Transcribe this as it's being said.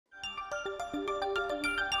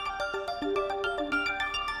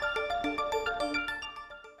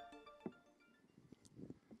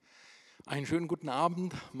Einen schönen guten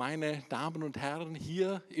Abend, meine Damen und Herren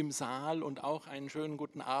hier im Saal und auch einen schönen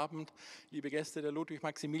guten Abend, liebe Gäste der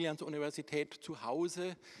Ludwig-Maximilians-Universität zu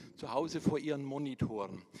Hause vor Ihren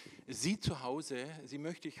Monitoren. Sie zu Hause, Sie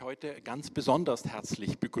möchte ich heute ganz besonders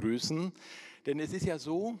herzlich begrüßen, denn es ist ja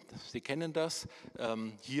so, Sie kennen das,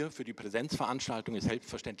 hier für die Präsenzveranstaltung ist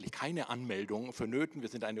selbstverständlich keine Anmeldung vonnöten. Wir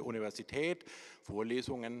sind eine Universität,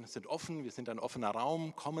 Vorlesungen sind offen, wir sind ein offener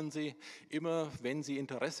Raum. Kommen Sie immer, wenn Sie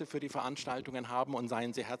Interesse für die Veranstaltungen haben, und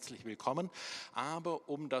seien Sie herzlich willkommen. Aber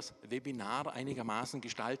um das Webinar einigermaßen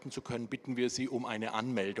gestalten zu können, bitten wir Sie um eine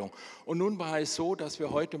Anmeldung. Und nun war es so, dass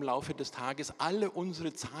wir heute im Laufe des Tages alle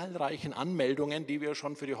unsere zahlreichen Anmeldungen, die wir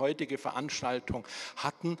schon für die heutige Veranstaltung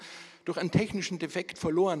hatten, durch einen technischen Defekt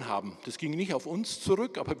verloren haben. Das ging nicht auf uns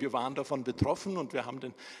zurück, aber wir waren davon betroffen und wir haben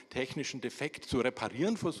den technischen Defekt zu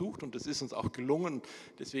reparieren versucht und das ist uns auch gelungen.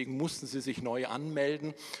 Deswegen mussten Sie sich neu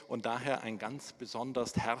anmelden und daher ein ganz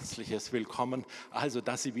besonders herzliches Willkommen, also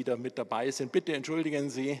dass Sie wieder mit dabei sind. Bitte entschuldigen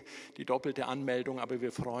Sie die doppelte Anmeldung, aber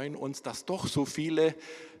wir freuen uns, dass doch so viele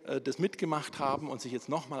das mitgemacht haben und sich jetzt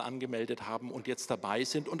nochmal angemeldet haben und jetzt dabei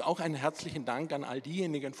sind. Und auch einen herzlichen Dank an all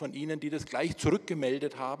diejenigen von Ihnen, die das gleich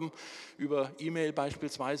zurückgemeldet haben, über E-Mail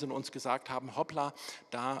beispielsweise, und uns gesagt haben, hoppla,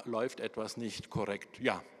 da läuft etwas nicht korrekt.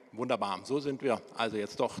 Ja, wunderbar, so sind wir also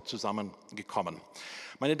jetzt doch zusammengekommen.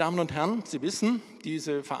 Meine Damen und Herren, Sie wissen,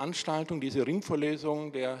 diese Veranstaltung, diese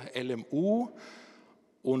Ringvorlesung der LMU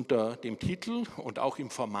unter dem Titel und auch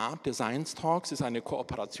im Format der Science Talks ist eine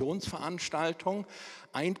Kooperationsveranstaltung.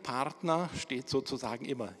 Ein Partner steht sozusagen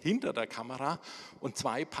immer hinter der Kamera und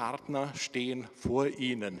zwei Partner stehen vor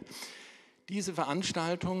Ihnen. Diese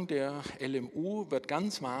Veranstaltung der LMU wird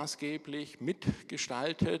ganz maßgeblich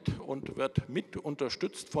mitgestaltet und wird mit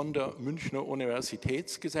unterstützt von der Münchner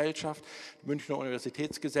Universitätsgesellschaft. Die Münchner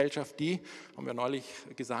Universitätsgesellschaft, die, haben wir neulich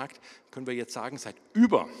gesagt, können wir jetzt sagen, seit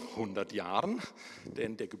über 100 Jahren,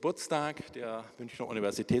 denn der Geburtstag der Münchner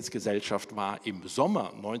Universitätsgesellschaft war im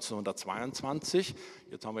Sommer 1922,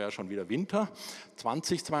 jetzt haben wir ja schon wieder Winter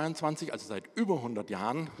 2022, also seit über 100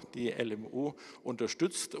 Jahren. Die LMU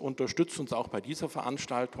unterstützt uns auch bei dieser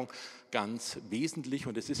Veranstaltung ganz wesentlich,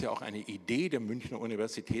 und es ist ja auch eine Idee der Münchner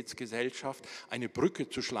Universitätsgesellschaft, eine Brücke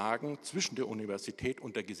zu schlagen zwischen der Universität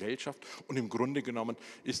und der Gesellschaft, und im Grunde genommen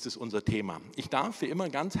ist es unser Thema. Ich darf wie immer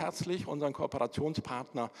ganz herzlich unseren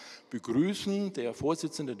Kooperationspartner begrüßen. Der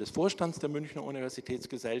Vorsitzende des Vorstands der Münchner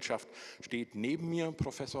Universitätsgesellschaft steht neben mir,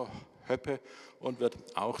 Professor Höppe, und wird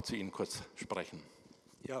auch zu Ihnen kurz sprechen.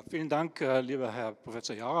 Ja, vielen Dank, lieber Herr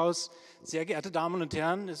Professor Jaraus. Sehr geehrte Damen und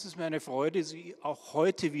Herren, es ist mir eine Freude, Sie auch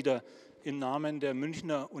heute wieder im Namen der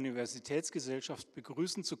Münchner Universitätsgesellschaft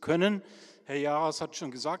begrüßen zu können. Herr Jaraus hat schon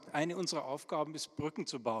gesagt, eine unserer Aufgaben ist, Brücken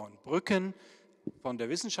zu bauen. Brücken von der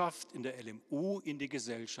Wissenschaft in der LMU in die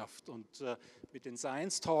Gesellschaft. Und mit den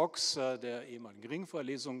Science Talks der ehemaligen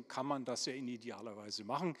Ringvorlesung kann man das ja in idealer Weise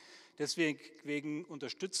machen. Deswegen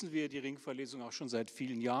unterstützen wir die Ringvorlesung auch schon seit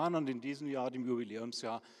vielen Jahren und in diesem Jahr, dem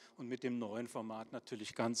Jubiläumsjahr, und mit dem neuen Format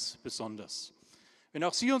natürlich ganz besonders. Wenn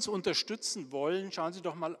auch Sie uns unterstützen wollen, schauen Sie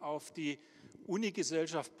doch mal auf die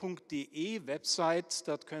unigesellschaft.de Website.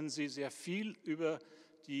 Dort können Sie sehr viel über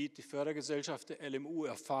die Fördergesellschaft der LMU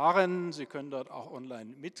erfahren. Sie können dort auch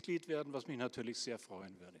online Mitglied werden, was mich natürlich sehr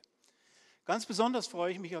freuen würde. Ganz besonders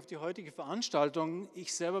freue ich mich auf die heutige Veranstaltung.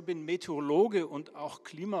 Ich selber bin Meteorologe und auch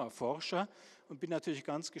Klimaforscher und bin natürlich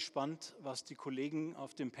ganz gespannt, was die Kollegen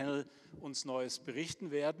auf dem Panel uns Neues berichten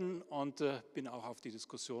werden, und bin auch auf die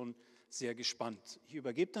Diskussion sehr gespannt. Ich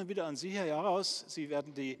übergebe dann wieder an Sie, Herr Jaraus. Sie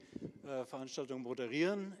werden die Veranstaltung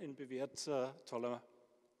moderieren in bewährt toller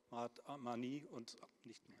Manie und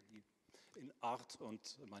nicht Manie, in Art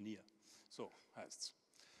und Manier. So heißt es.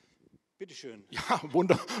 Bitte schön. Ja,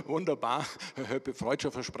 wunderbar, Herr Höppe,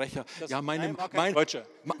 freudscher Versprecher. Ja,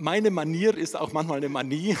 meine Manier ist auch manchmal eine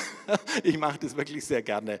Manie. Ich mache das wirklich sehr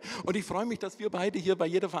gerne. Und ich freue mich, dass wir beide hier bei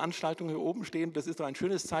jeder Veranstaltung hier oben stehen. Das ist doch ein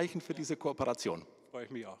schönes Zeichen für diese Kooperation. Freue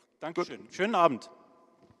ich mich auch. Dankeschön. Gut. Schönen Abend.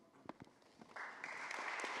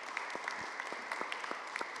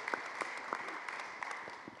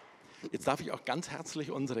 Jetzt darf ich auch ganz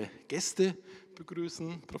herzlich unsere Gäste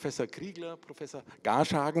begrüßen, Professor Kriegler, Professor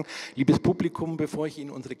Garschagen. Liebes Publikum, bevor ich Ihnen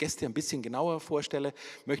unsere Gäste ein bisschen genauer vorstelle,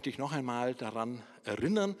 möchte ich noch einmal daran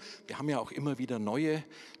erinnern, wir haben ja auch immer wieder neue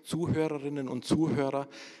Zuhörerinnen und Zuhörer,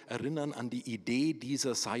 erinnern an die Idee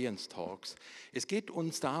dieser Science Talks. Es geht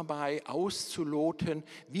uns dabei auszuloten,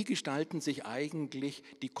 wie gestalten sich eigentlich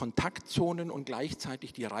die Kontaktzonen und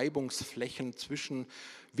gleichzeitig die Reibungsflächen zwischen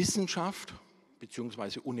Wissenschaft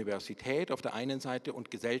beziehungsweise Universität auf der einen Seite und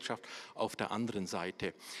Gesellschaft auf der anderen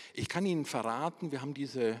Seite. Ich kann Ihnen verraten, wir haben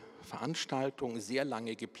diese Veranstaltung sehr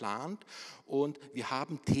lange geplant und wir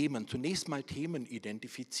haben Themen, zunächst mal Themen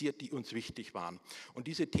identifiziert, die uns wichtig waren. Und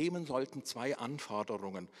diese Themen sollten zwei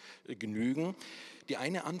Anforderungen genügen. Die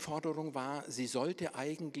eine Anforderung war, sie sollte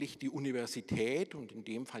eigentlich die Universität, und in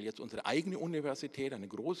dem Fall jetzt unsere eigene Universität, eine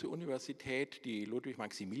große Universität, die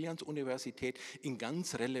Ludwig-Maximilians-Universität, in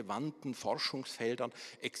ganz relevanten Forschungsfeldern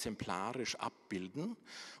exemplarisch abbilden.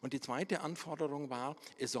 Und die zweite Anforderung war,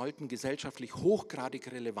 es sollten gesellschaftlich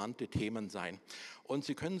hochgradig relevante Themen sein. Und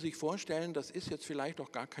Sie können sich vorstellen, das ist jetzt vielleicht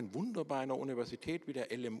auch gar kein Wunder bei einer Universität wie der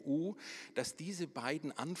LMU, dass diese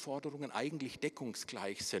beiden Anforderungen eigentlich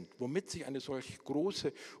deckungsgleich sind. Womit sich eine solch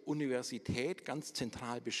große Universität ganz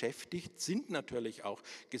zentral beschäftigt, sind natürlich auch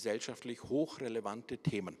gesellschaftlich hochrelevante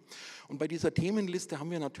Themen. Und bei dieser Themenliste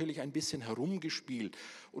haben wir natürlich ein bisschen herumgespielt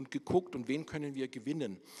und geguckt, und wen können wir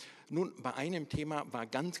gewinnen. Nun, bei einem Thema war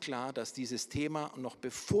ganz klar, dass dieses Thema, noch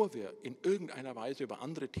bevor wir in irgendeiner Weise über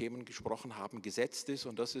andere Themen gesprochen haben, gesetzt ist.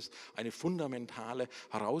 Und das ist eine fundamentale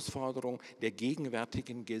Herausforderung der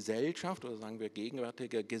gegenwärtigen Gesellschaft, oder sagen wir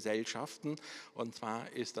gegenwärtiger Gesellschaften. Und zwar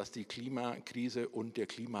ist das die Klimakrise und der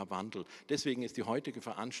Klimawandel. Deswegen ist die heutige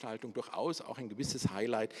Veranstaltung durchaus auch ein gewisses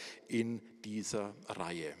Highlight in dieser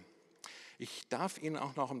Reihe. Ich darf Ihnen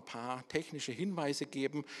auch noch ein paar technische Hinweise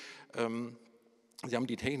geben. Sie haben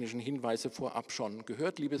die technischen Hinweise vorab schon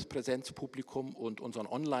gehört, liebes Präsenzpublikum und unseren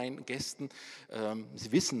Online-Gästen.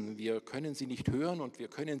 Sie wissen, wir können Sie nicht hören und wir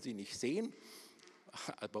können Sie nicht sehen.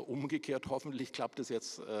 Aber umgekehrt hoffentlich klappt es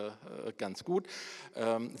jetzt ganz gut.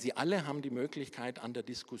 Sie alle haben die Möglichkeit, an der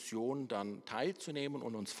Diskussion dann teilzunehmen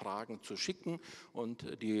und uns Fragen zu schicken.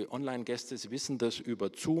 Und die Online-Gäste, Sie wissen das über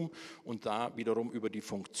Zoom und da wiederum über die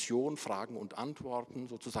Funktion Fragen und Antworten,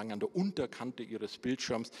 sozusagen an der Unterkante Ihres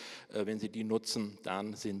Bildschirms. Wenn Sie die nutzen,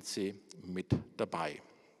 dann sind Sie mit dabei.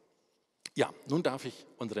 Ja, nun darf ich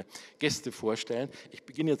unsere Gäste vorstellen. Ich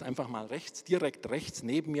beginne jetzt einfach mal direkt rechts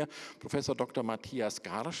neben mir, Professor Dr. Matthias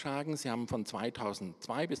Garschagen. Sie haben von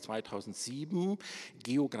 2002 bis 2007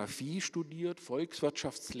 Geografie studiert,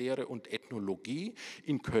 Volkswirtschaftslehre und Ethnologie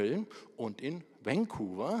in Köln und in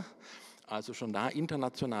Vancouver. Also schon da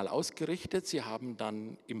international ausgerichtet. Sie haben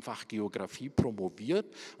dann im Fach Geografie promoviert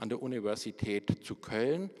an der Universität zu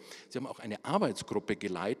Köln. Sie haben auch eine Arbeitsgruppe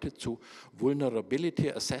geleitet zu Vulnerability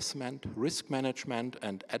Assessment, Risk Management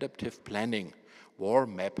and Adaptive Planning,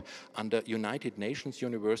 WARMAP, an der United Nations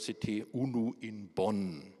University UNU in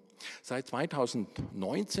Bonn. Seit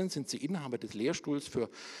 2019 sind Sie Inhaber des Lehrstuhls für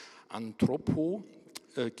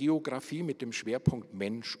Geografie mit dem Schwerpunkt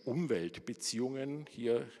Mensch-Umwelt-Beziehungen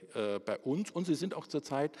hier bei uns. Und Sie sind auch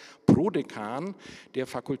zurzeit Prodekan der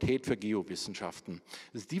Fakultät für Geowissenschaften.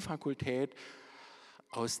 Das ist die Fakultät,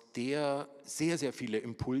 aus der sehr, sehr viele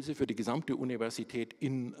Impulse für die gesamte Universität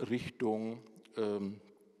in Richtung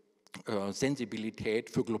Sensibilität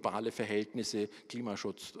für globale Verhältnisse,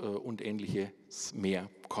 Klimaschutz und Ähnliches mehr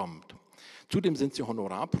kommt. Zudem sind Sie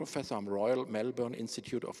Honorarprofessor am Royal Melbourne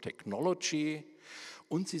Institute of Technology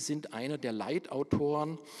und Sie sind einer der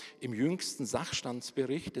Leitautoren im jüngsten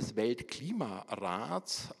Sachstandsbericht des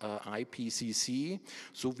Weltklimarats, IPCC,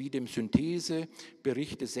 sowie dem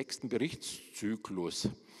Synthesebericht des 6. Berichtszyklus.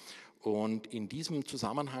 Und in diesem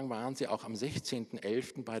Zusammenhang waren Sie auch am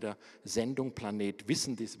 16.11. bei der Sendung Planet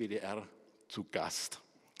Wissen des WDR zu Gast.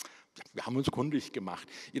 Wir haben uns kundig gemacht.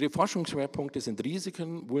 Ihre Forschungsschwerpunkte sind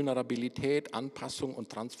Risiken, Vulnerabilität, Anpassung und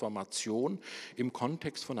Transformation im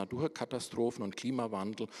Kontext von Naturkatastrophen und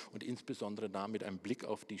Klimawandel und insbesondere da mit einem Blick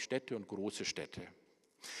auf die Städte und große Städte.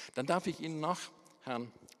 Dann darf ich Ihnen noch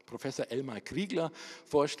Herrn Professor Elmar Kriegler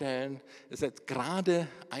vorstellen. Er ist jetzt gerade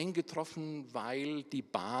eingetroffen, weil die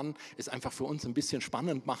Bahn es einfach für uns ein bisschen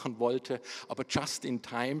spannend machen wollte, aber just in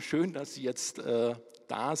time. Schön, dass Sie jetzt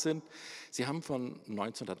da sind. Sie haben von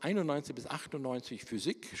 1991 bis 1998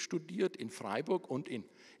 Physik studiert in Freiburg und in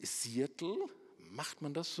Seattle. Macht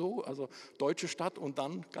man das so? Also deutsche Stadt und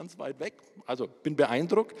dann ganz weit weg. Also bin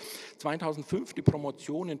beeindruckt. 2005 die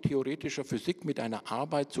Promotion in theoretischer Physik mit einer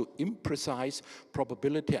Arbeit zu Imprecise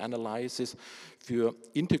Probability Analysis für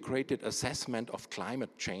Integrated Assessment of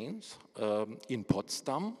Climate Change in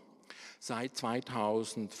Potsdam. Seit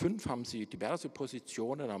 2005 haben Sie diverse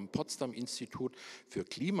Positionen am Potsdam-Institut für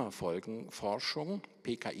Klimafolgenforschung,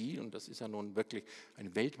 PKI, und das ist ja nun wirklich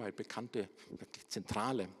eine weltweit bekannte, wirklich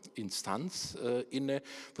zentrale Instanz inne.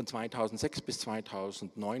 Von 2006 bis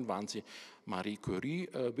 2009 waren Sie Marie Curie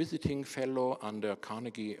Visiting Fellow an der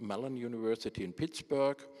Carnegie Mellon University in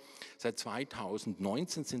Pittsburgh. Seit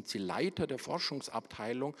 2019 sind sie Leiter der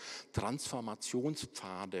Forschungsabteilung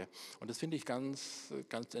Transformationspfade. Und das finde ich ganz,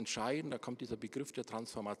 ganz entscheidend. Da kommt dieser Begriff der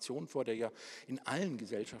Transformation vor, der ja in allen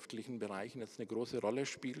gesellschaftlichen Bereichen jetzt eine große Rolle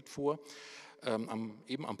spielt vor.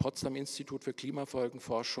 Eben am Potsdam-Institut für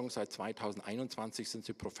Klimafolgenforschung. Seit 2021 sind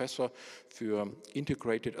sie Professor für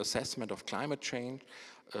Integrated Assessment of Climate Change,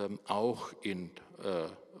 auch in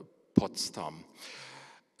Potsdam.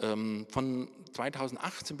 Von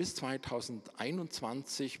 2018 bis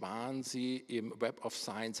 2021 waren sie im Web of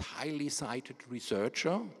Science Highly Cited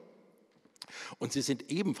Researcher. Und sie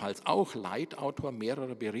sind ebenfalls auch Leitautor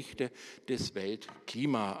mehrerer Berichte des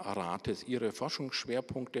Weltklimarates. Ihre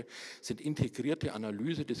Forschungsschwerpunkte sind integrierte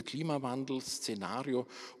Analyse des Klimawandels, Szenario-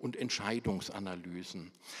 und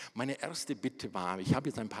Entscheidungsanalysen. Meine erste Bitte war, ich habe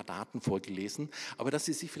jetzt ein paar Daten vorgelesen, aber dass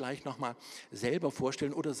Sie sich vielleicht noch mal selber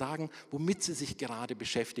vorstellen oder sagen, womit Sie sich gerade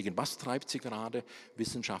beschäftigen. Was treibt Sie gerade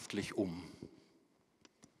wissenschaftlich um?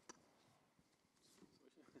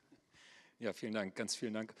 Ja, vielen Dank, ganz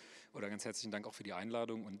vielen Dank oder ganz herzlichen Dank auch für die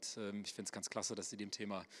Einladung und ich finde es ganz klasse, dass Sie dem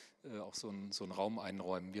Thema auch so einen Raum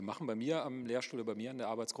einräumen. Wir machen bei mir am Lehrstuhl oder bei mir in der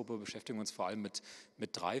Arbeitsgruppe, beschäftigen uns vor allem mit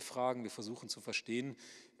 3 Fragen. Wir versuchen zu verstehen,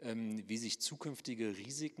 wie sich zukünftige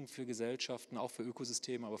Risiken für Gesellschaften, auch für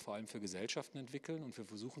Ökosysteme, aber vor allem für Gesellschaften entwickeln und wir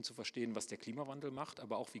versuchen zu verstehen, was der Klimawandel macht,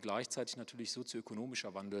 aber auch wie gleichzeitig natürlich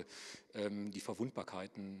sozioökonomischer Wandel die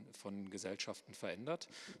Verwundbarkeiten von Gesellschaften verändert.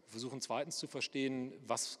 Wir versuchen zweitens zu verstehen,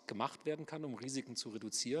 was gemacht werden kann, um Risiken zu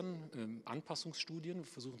reduzieren, Anpassungsstudien. Wir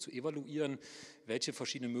versuchen zu evaluieren, welche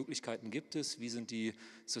verschiedenen Möglichkeiten gibt es, wie sind die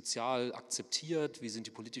sozial akzeptiert, wie sind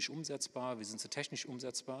die politisch umsetzbar, wie sind sie technisch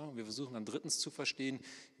umsetzbar. Wir versuchen dann drittens zu verstehen,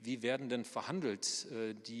 wie werden denn verhandelt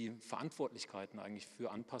die Verantwortlichkeiten eigentlich für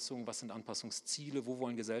Anpassungen, was sind Anpassungsziele, wo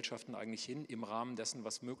wollen Gesellschaften eigentlich hin im Rahmen dessen,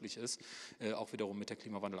 was möglich ist. Auch wiederum mit der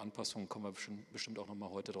Klimawandelanpassung kommen wir bestimmt auch nochmal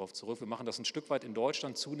heute darauf zurück. Wir machen das ein Stück weit in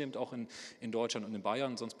Deutschland, zunehmend auch in Deutschland und in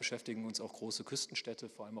Bayern, sonst beschäftigen uns auch große Küstenstädte,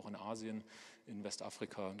 vor allem auch in Asien, in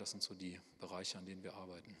Westafrika. Das sind so die Bereiche, an denen wir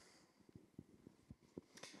arbeiten.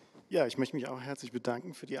 Ja, ich möchte mich auch herzlich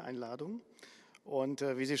bedanken für die Einladung. Und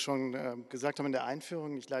wie Sie schon gesagt haben in der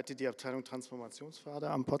Einführung, ich leite die Abteilung Transformationspfade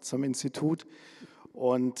am Potsdam-Institut.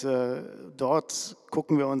 Und dort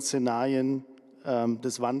gucken wir uns Szenarien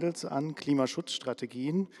des Wandels an,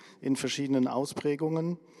 Klimaschutzstrategien in verschiedenen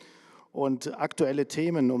Ausprägungen. Und aktuelle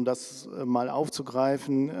Themen, um das mal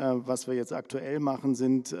aufzugreifen, was wir jetzt aktuell machen,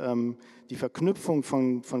 sind die Verknüpfung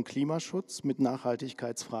von Klimaschutz mit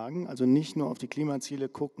Nachhaltigkeitsfragen. Also nicht nur auf die Klimaziele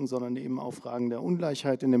gucken, sondern eben auch Fragen der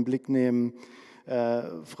Ungleichheit in den Blick nehmen,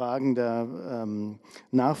 Fragen der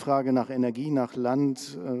Nachfrage nach Energie, nach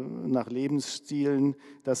Land, nach Lebensstilen.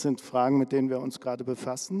 Das sind Fragen, mit denen wir uns gerade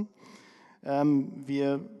befassen.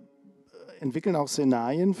 Wir entwickeln auch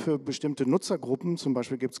Szenarien für bestimmte Nutzergruppen. Zum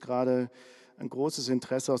Beispiel gibt es gerade ein großes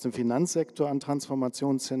Interesse aus dem Finanzsektor an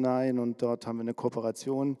Transformationsszenarien und dort haben wir eine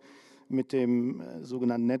Kooperation mit dem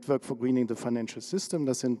sogenannten Network for Greening the Financial System.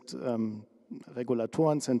 Das sind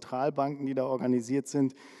Regulatoren, Zentralbanken, die da organisiert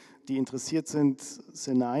sind, die interessiert sind,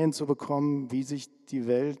 Szenarien zu bekommen, wie sich die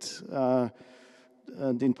Welt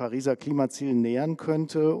den Pariser Klimazielen nähern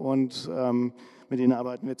könnte und mit denen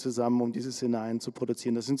arbeiten wir zusammen, um diese Szenarien zu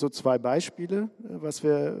produzieren. Das sind so 2 Beispiele, was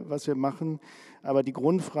wir machen, aber die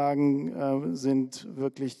Grundfragen sind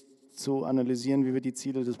wirklich zu analysieren, wie wir die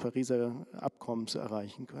Ziele des Pariser Abkommens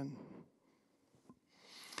erreichen können.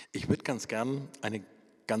 Ich würde ganz gern eine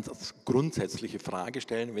ganz grundsätzliche Frage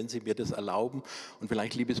stellen, wenn Sie mir das erlauben. Und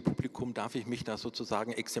vielleicht, liebes Publikum, darf ich mich da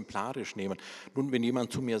sozusagen exemplarisch nehmen. Nun, wenn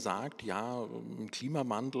jemand zu mir sagt, ja,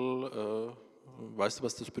 Klimawandel, weißt du,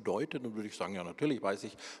 was das bedeutet? Dann würde ich sagen, ja, natürlich weiß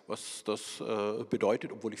ich, was das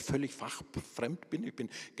bedeutet, obwohl ich völlig fachfremd bin. Ich bin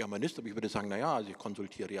Germanist, aber ich würde sagen, naja, also ich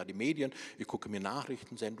konsultiere ja die Medien, ich gucke mir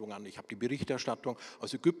Nachrichtensendungen an, ich habe die Berichterstattung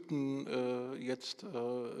aus Ägypten jetzt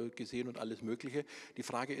gesehen und alles Mögliche. Die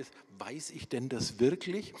Frage ist, weiß ich denn das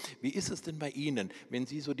wirklich? Wie ist es denn bei Ihnen, wenn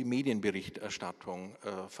Sie so die Medienberichterstattung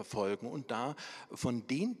verfolgen und da von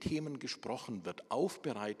den Themen gesprochen wird,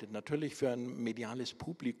 aufbereitet, natürlich für ein mediales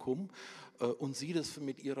Publikum, und Sie das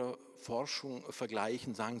mit Ihrer Forschung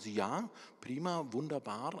vergleichen, sagen Sie, ja, prima,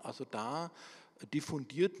 wunderbar, also da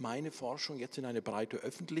diffundiert meine Forschung jetzt in eine breite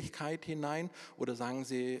Öffentlichkeit hinein, oder sagen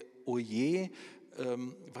Sie, oh je,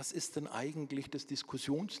 was ist denn eigentlich das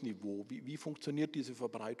Diskussionsniveau? Wie funktioniert diese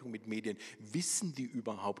Verbreitung mit Medien? Wissen die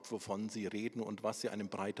überhaupt, wovon sie reden und was sie einem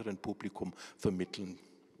breiteren Publikum vermitteln?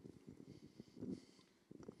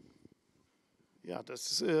 Ja,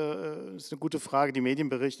 das ist eine gute Frage. Die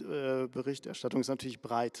Medienberichterstattung ist natürlich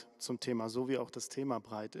breit zum Thema, so wie auch das Thema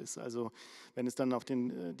breit ist. Also wenn es dann auf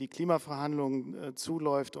die Klimaverhandlungen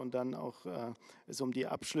zuläuft und dann auch es um die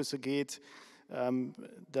Abschlüsse geht,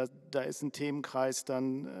 da ist ein Themenkreis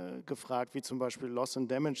dann gefragt, wie zum Beispiel Loss and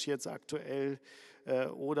Damage jetzt aktuell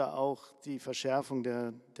oder auch die Verschärfung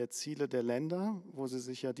der Ziele der Länder, wo sie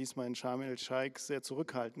sich ja diesmal in Sharm el-Sheikh sehr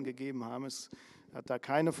zurückhaltend gegeben haben. Es hat da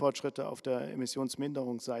keine Fortschritte auf der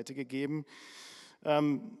Emissionsminderungsseite gegeben.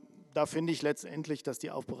 Da finde ich letztendlich, dass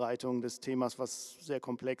die Aufbereitung des Themas, was sehr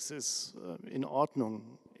komplex ist, in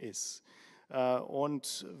Ordnung ist.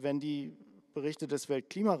 Und wenn die Berichte des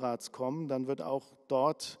Weltklimarats kommen, dann wird auch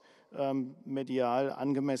dort medial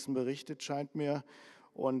angemessen berichtet, scheint mir.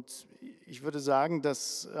 Und ich würde sagen,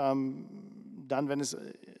 dass dann, wenn es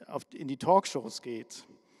in die Talkshows geht,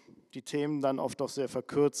 die Themen dann oft doch sehr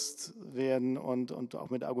verkürzt werden und auch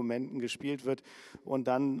mit Argumenten gespielt wird und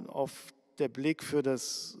dann oft der Blick für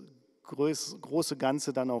das große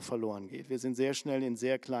Ganze dann auch verloren geht. Wir sind sehr schnell in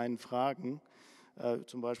sehr kleinen Fragen,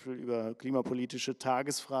 zum Beispiel über klimapolitische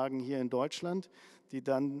Tagesfragen hier in Deutschland, die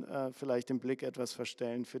dann vielleicht den Blick etwas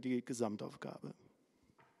verstellen für die Gesamtaufgabe.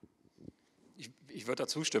 Ich würde da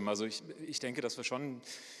zustimmen. Also ich denke, dass wir schon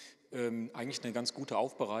eigentlich eine ganz gute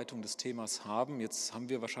Aufbereitung des Themas haben. Jetzt haben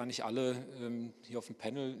wir wahrscheinlich alle hier auf dem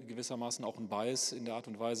Panel gewissermaßen auch einen Bias in der Art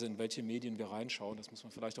und Weise, in welche Medien wir reinschauen. Das muss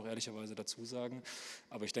man vielleicht auch ehrlicherweise dazu sagen.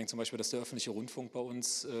 Aber ich denke zum Beispiel, dass der öffentliche Rundfunk bei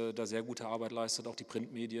uns da sehr gute Arbeit leistet, auch die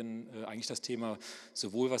Printmedien, eigentlich das Thema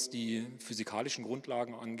sowohl was die physikalischen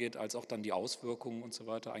Grundlagen angeht, als auch dann die Auswirkungen und so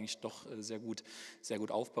weiter eigentlich doch sehr gut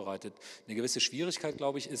aufbereitet. Eine gewisse Schwierigkeit,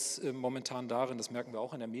 glaube ich, ist momentan darin, das merken wir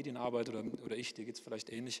auch in der Medienarbeit oder ich, dir geht es vielleicht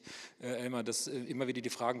ähnlich, Elmar, dass immer wieder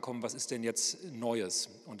die Fragen kommen, was ist denn jetzt Neues?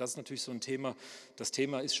 Und das ist natürlich so ein Thema, das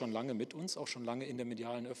Thema ist schon lange mit uns, auch schon lange in der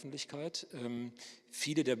medialen Öffentlichkeit.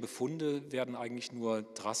 Viele der Befunde werden eigentlich nur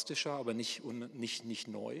drastischer, aber nicht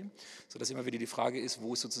neu, sodass immer wieder die Frage ist,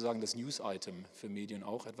 wo ist sozusagen das News-Item für Medien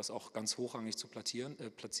auch, etwas auch ganz hochrangig zu platzieren.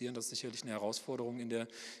 Das ist sicherlich eine Herausforderung in der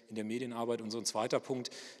Medienarbeit. Und so ein zweiter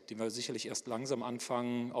Punkt, den wir sicherlich erst langsam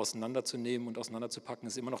anfangen auseinanderzunehmen und auseinanderzupacken,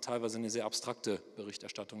 ist immer noch teilweise eine sehr abstrakte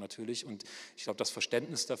Berichterstattung natürlich. Und ich glaube, das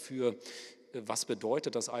Verständnis dafür, was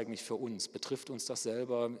bedeutet das eigentlich für uns? Betrifft uns das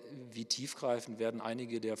selber? Wie tiefgreifend werden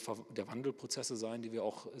einige der Wandelprozesse sein, die wir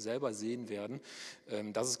auch selber sehen werden?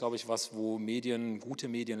 Das ist, glaube ich, was, wo gute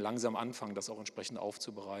Medien langsam anfangen, das auch entsprechend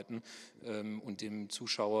aufzubereiten und dem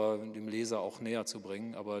Zuschauer, dem Leser auch näher zu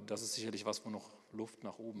bringen. Aber das ist sicherlich was, wo noch Luft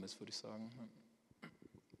nach oben ist, würde ich sagen.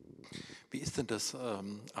 Wie ist denn das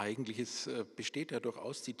eigentlich? Es besteht ja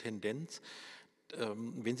durchaus die Tendenz,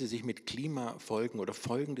 wenn Sie sich mit Klimafolgen oder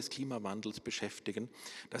Folgen des Klimawandels beschäftigen,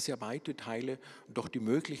 dass ja weite Teile doch die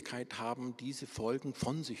Möglichkeit haben, diese Folgen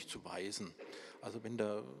von sich zu weisen. Also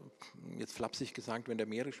jetzt flapsig gesagt, wenn der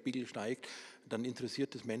Meeresspiegel steigt, dann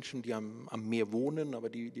interessiert es Menschen, die am Meer wohnen, aber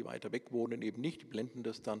die weiter weg wohnen eben nicht, die blenden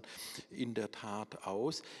das dann in der Tat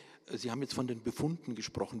aus. Sie haben jetzt von den Befunden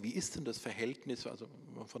gesprochen. Wie ist denn das Verhältnis, also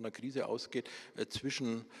wenn man von der Krise ausgeht,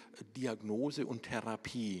 zwischen Diagnose und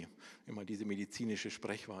Therapie, wenn man diese medizinische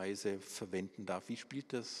Sprechweise verwenden darf? Wie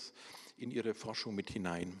spielt das in Ihre Forschung mit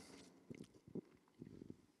hinein?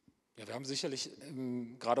 Ja, wir haben sicherlich,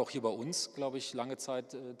 gerade auch hier bei uns, glaube ich, lange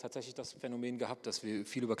Zeit tatsächlich das Phänomen gehabt, dass wir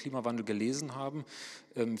viel über Klimawandel gelesen haben,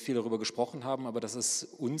 viel darüber gesprochen haben, aber dass es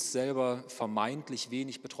uns selber vermeintlich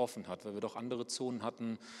wenig betroffen hat, weil wir doch andere Zonen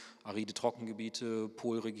hatten, aride Trockengebiete,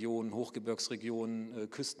 Polregionen, Hochgebirgsregionen,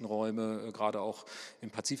 Küstenräume, gerade auch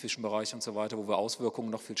im pazifischen Bereich und so weiter, wo wir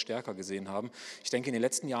Auswirkungen noch viel stärker gesehen haben. Ich denke, in den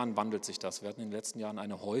letzten Jahren wandelt sich das. Wir hatten in den letzten Jahren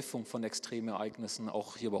eine Häufung von Extremereignissen,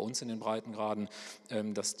 auch hier bei uns in den Breitengraden,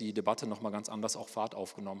 dass die Debatte nochmal ganz anders auch Fahrt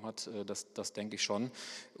aufgenommen hat. Das denke ich schon.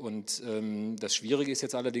 Und das Schwierige ist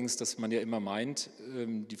jetzt allerdings, dass man ja immer meint,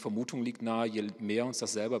 die Vermutung liegt nahe, je mehr uns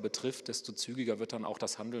das selber betrifft, desto zügiger wird dann auch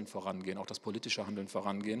das Handeln vorangehen, auch das politische Handeln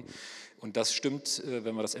vorangehen. Und das stimmt,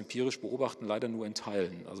 wenn wir das empirisch beobachten, leider nur in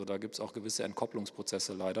Teilen. Also da gibt es auch gewisse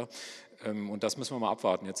Entkopplungsprozesse leider. Und das müssen wir mal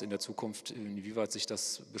abwarten jetzt in der Zukunft, inwieweit sich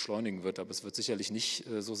das beschleunigen wird. Aber es wird sicherlich nicht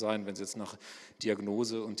so sein, wenn Sie jetzt nach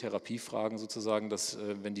Diagnose und Therapie fragen sozusagen, dass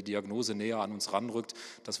wenn die Diagnose näher an uns ranrückt,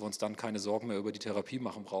 dass wir uns dann keine Sorgen mehr über die Therapie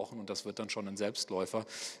machen brauchen und das wird dann schon ein Selbstläufer.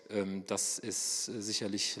 Das ist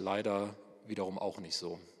sicherlich leider wiederum auch nicht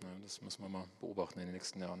so. Das müssen wir mal beobachten in den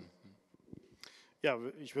nächsten Jahren. Ja,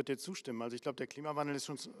 ich würde dir zustimmen. Also ich glaube, der Klimawandel ist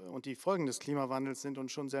und die Folgen des Klimawandels sind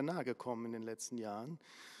uns schon sehr nahe gekommen in den letzten Jahren.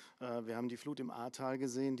 Wir haben die Flut im Ahrtal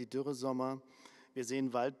gesehen, die Dürresommer Wir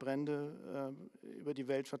sehen Waldbrände über die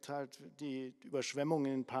Welt verteilt, die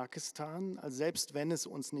Überschwemmungen in Pakistan. Also selbst wenn es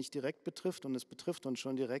uns nicht direkt betrifft, und es betrifft uns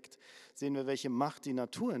schon direkt, sehen wir, welche Macht die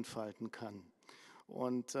Natur entfalten kann.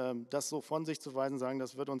 Und das so von sich zu weisen, sagen,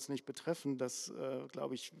 das wird uns nicht betreffen, das,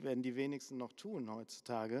 glaube ich, werden die wenigsten noch tun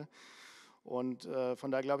heutzutage. Und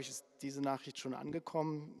von daher, glaube ich, ist diese Nachricht schon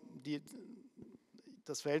angekommen.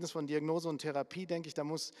 Das Verhältnis von Diagnose und Therapie, denke ich, da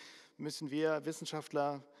müssen wir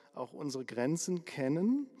Wissenschaftler auch unsere Grenzen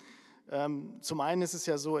kennen. Zum einen ist es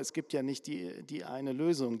ja so, es gibt ja nicht die eine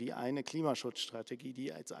Lösung, die eine Klimaschutzstrategie, die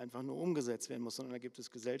jetzt einfach nur umgesetzt werden muss, sondern da gibt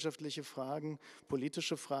es gesellschaftliche Fragen,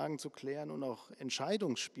 politische Fragen zu klären und auch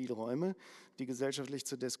Entscheidungsspielräume, die gesellschaftlich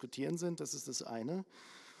zu diskutieren sind. Das ist das eine.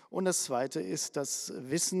 Und das Zweite ist, dass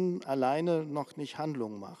Wissen alleine noch nicht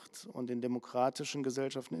Handlung macht. Und in demokratischen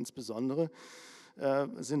Gesellschaften insbesondere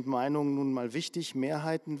sind Meinungen nun mal wichtig,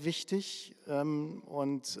 Mehrheiten wichtig.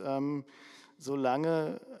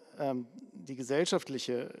 Solange die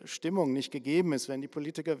gesellschaftliche Stimmung nicht gegeben ist, werden die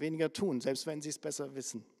Politiker weniger tun, selbst wenn sie es besser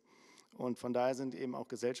wissen. Und von daher sind eben auch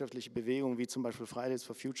gesellschaftliche Bewegungen wie zum Beispiel Fridays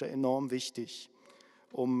for Future enorm wichtig,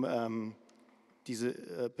 um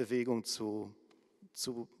diese Bewegung zu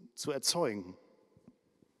erzeugen.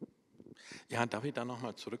 Ja, darf ich da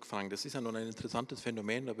nochmal zurückfragen? Das ist ja nun ein interessantes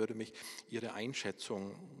Phänomen, da würde mich Ihre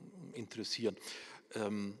Einschätzung interessieren.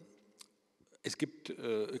 Es gibt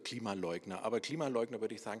Klimaleugner, aber Klimaleugner,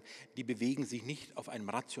 würde ich sagen, die bewegen sich nicht auf einem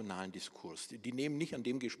rationalen Diskurs. Die nehmen nicht an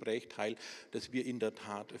dem Gespräch teil, das wir in der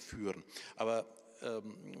Tat führen. Aber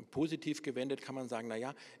positiv gewendet kann man sagen,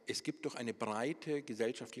 naja, es gibt doch eine breite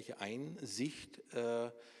gesellschaftliche Einsicht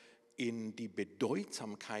in die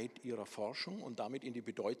Bedeutsamkeit ihrer Forschung und damit in die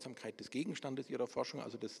Bedeutsamkeit des Gegenstandes ihrer Forschung,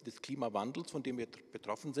 also des Klimawandels, von dem wir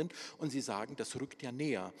betroffen sind. Und sie sagen, das rückt ja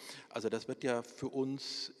näher. Also das wird ja für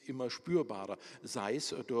uns immer spürbarer, sei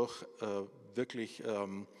es durch wirklich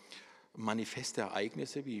manifeste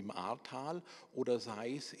Ereignisse wie im Ahrtal oder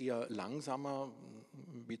sei es eher langsamer,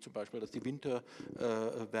 wie zum Beispiel, dass die Winter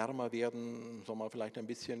wärmer werden, im Sommer vielleicht ein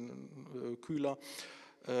bisschen kühler.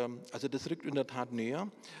 Also das rückt in der Tat näher.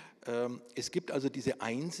 Es gibt also diese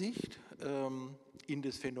Einsicht in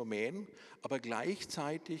das Phänomen, aber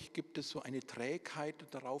gleichzeitig gibt es so eine Trägheit,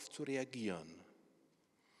 darauf zu reagieren.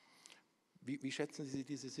 Wie schätzen Sie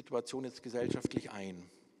diese Situation jetzt gesellschaftlich ein?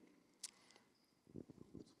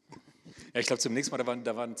 Ja, ich glaube, zunächst mal,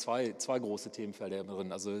 da waren zwei große Themenfelder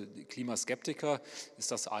drin. Also Klimaskeptiker ist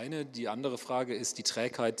das eine. Die andere Frage ist die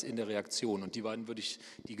Trägheit in der Reaktion. Und die beiden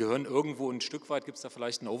die gehören irgendwo ein Stück weit, gibt es da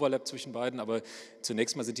vielleicht einen Overlap zwischen beiden, aber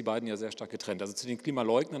zunächst mal sind die beiden ja sehr stark getrennt. Also zu den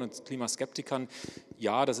Klimaleugnern und Klimaskeptikern,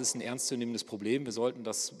 ja, das ist ein ernstzunehmendes Problem. Wir sollten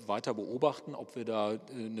das weiter beobachten, ob wir da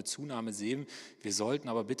eine Zunahme sehen. Wir sollten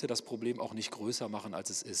aber bitte das Problem auch nicht größer machen, als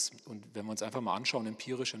es ist. Und wenn wir uns einfach mal anschauen,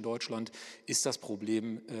 empirisch in Deutschland, ist das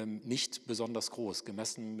Problem nicht besonders groß,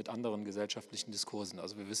 gemessen mit anderen gesellschaftlichen Diskursen.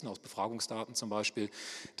 Also wir wissen aus Befragungsdaten zum Beispiel,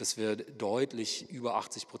 dass wir deutlich über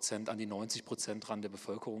 80%, an die 90% dran der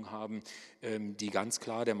Bevölkerung haben, die ganz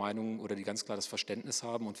klar der Meinung oder die ganz klar das Verständnis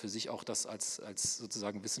haben und für sich auch das als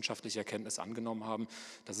sozusagen wissenschaftliche Erkenntnis angenommen haben,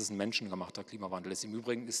 dass es ein menschengemachter Klimawandel ist. Im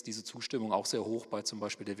Übrigen ist diese Zustimmung auch sehr hoch bei zum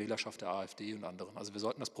Beispiel der Wählerschaft der AfD und anderen. Also wir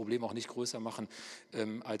sollten das Problem auch nicht größer machen,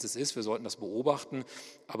 als es ist. Wir sollten das beobachten,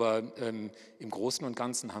 aber im Großen und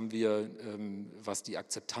Ganzen haben wir, was die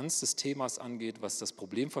Akzeptanz des Themas angeht, was das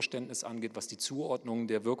Problemverständnis angeht, was die Zuordnung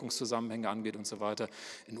der Wirkungszusammenhänge angeht und so weiter,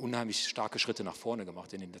 unheimlich starke Schritte nach vorne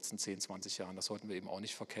gemacht in den letzten 10, 20 Jahren. Das sollten wir eben auch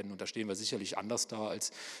nicht verkennen. Und da stehen wir sicherlich anders da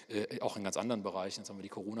als auch in ganz anderen Bereichen. Jetzt haben wir die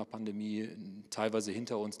Corona-Pandemie teilweise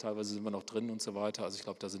hinter uns, teilweise sind wir noch drin und so weiter. Also ich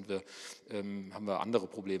glaube, da haben wir andere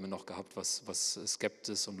Probleme noch gehabt, was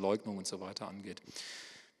Skepsis und Leugnung und so weiter angeht.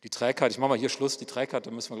 Die Trägheit, ich mache mal hier Schluss, die Trägheit, da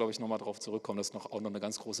müssen wir, glaube ich, nochmal drauf zurückkommen, das ist auch noch eine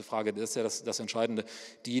ganz große Frage. Das ist ja das Entscheidende,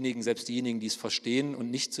 selbst diejenigen, die es verstehen und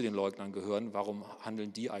nicht zu den Leugnern gehören, warum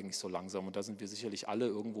handeln die eigentlich so langsam? Und da sind wir sicherlich alle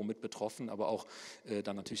irgendwo mit betroffen, aber auch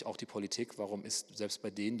dann natürlich auch die Politik, warum ist selbst bei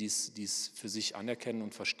denen, die es für sich anerkennen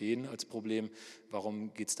und verstehen als Problem,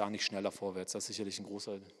 warum geht es da nicht schneller vorwärts? Das ist sicherlich ein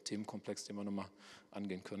großer Themenkomplex, den wir nochmal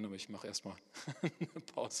angehen können, aber ich mache erstmal eine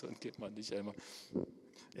Pause und gebe mal an dich, Elmar.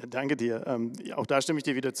 Ja, danke dir. Auch da stimme ich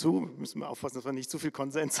dir wieder zu. Müssen wir aufpassen, dass wir nicht zu viel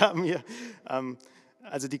Konsens haben hier.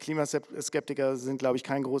 Also die Klimaskeptiker sind, glaube ich,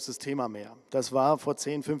 kein großes Thema mehr. Das war vor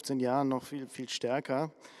 10, 15 Jahren noch viel, viel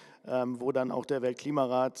stärker, wo dann auch der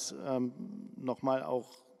Weltklimarat nochmal auch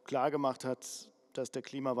klar gemacht hat, dass der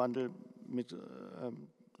Klimawandel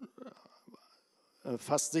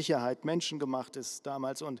fast Sicherheit menschengemacht ist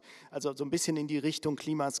damals und also so ein bisschen in die Richtung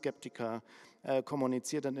Klimaskeptiker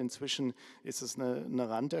kommuniziert, und inzwischen ist es eine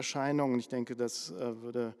Randerscheinung, und ich denke, das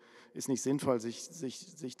ist nicht sinnvoll,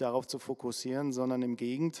 sich darauf zu fokussieren, sondern im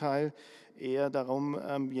Gegenteil eher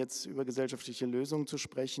darum, jetzt über gesellschaftliche Lösungen zu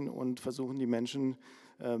sprechen und versuchen, die Menschen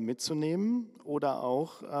mitzunehmen oder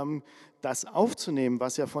auch das aufzunehmen,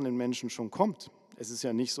 was ja von den Menschen schon kommt. Es ist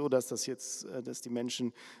ja nicht so, dass die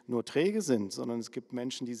Menschen nur träge sind, sondern es gibt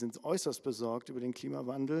Menschen, die sind äußerst besorgt über den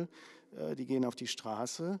Klimawandel, die gehen auf die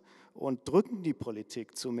Straße und drücken die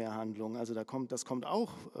Politik zu mehr Handlung. Also das kommt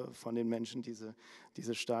auch von den Menschen,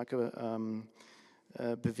 diese starke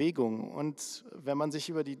Bewegung. Und wenn man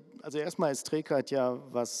sich also erstmal ist Trägheit ja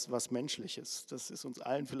was Menschliches. Das ist uns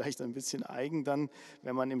allen vielleicht ein bisschen eigen dann,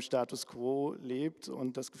 wenn man im Status quo lebt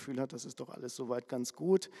und das Gefühl hat, das ist doch alles soweit ganz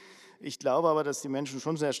gut. Ich glaube aber, dass die Menschen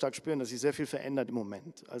schon sehr stark spüren, dass sich sehr viel verändert im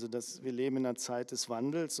Moment. Also dass wir leben in einer Zeit des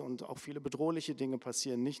Wandels und auch viele bedrohliche Dinge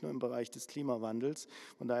passieren, nicht nur im Bereich des Klimawandels.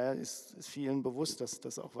 Von daher ist vielen bewusst,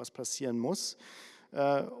 dass auch was passieren muss.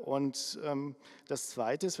 Und das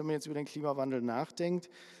Zweite ist, wenn man jetzt über den Klimawandel nachdenkt,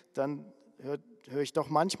 dann höre ich doch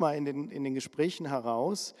manchmal in den Gesprächen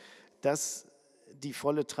heraus, dass die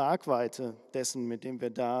volle Tragweite dessen, mit dem wir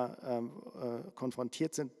da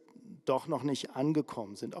konfrontiert sind, doch noch nicht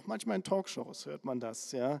angekommen sind. Auch manchmal in Talkshows hört man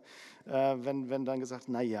das, ja? Wenn dann gesagt,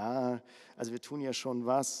 na ja, also wir tun ja schon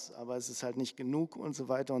was, aber es ist halt nicht genug und so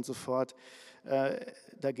weiter und so fort.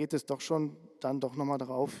 Da geht es doch schon dann doch nochmal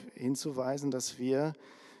darauf hinzuweisen, dass wir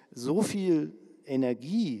so viel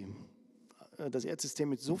Energie, das Erdsystem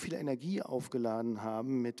mit so viel Energie aufgeladen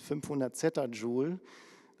haben, mit 500 Zettajoule,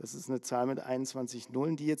 das ist eine Zahl mit 21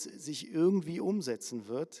 Nullen, die jetzt sich irgendwie umsetzen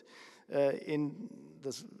wird,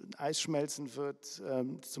 das Eisschmelzen wird,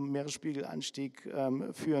 zum Meeresspiegelanstieg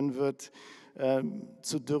führen wird,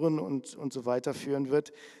 zu Dürren und so weiter führen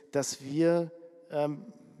wird, dass wir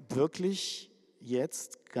wirklich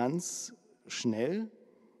jetzt ganz schnell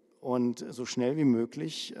und so schnell wie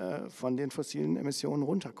möglich von den fossilen Emissionen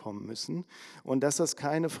runterkommen müssen. Und dass das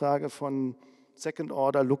keine Frage von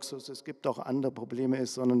Second-Order-Luxus, es gibt auch andere Probleme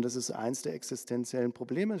ist, sondern das ist eins der existenziellen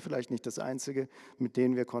Probleme, vielleicht nicht das einzige, mit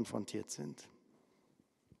denen wir konfrontiert sind.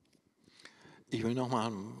 Ich will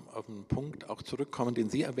nochmal auf einen Punkt auch zurückkommen, den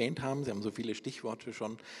Sie erwähnt haben. Sie haben so viele Stichworte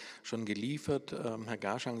schon geliefert. Herr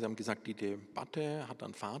Garschagen, Sie haben gesagt, die Debatte hat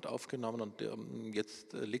an Fahrt aufgenommen und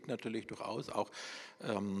jetzt liegt natürlich durchaus auch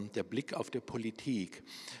der Blick auf die Politik.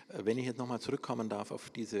 Wenn ich jetzt nochmal zurückkommen darf auf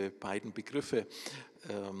diese beiden Begriffe,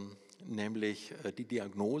 nämlich die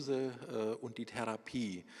Diagnose und die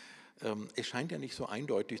Therapie. Es scheint ja nicht so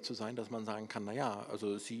eindeutig zu sein, dass man sagen kann, naja,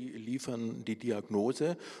 also Sie liefern die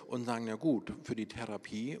Diagnose und sagen, ja gut, für die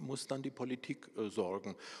Therapie muss dann die Politik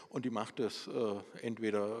sorgen. Und die macht es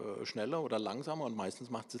entweder schneller oder langsamer und meistens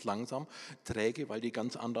macht es langsam, träge, weil die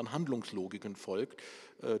ganz anderen Handlungslogiken folgt,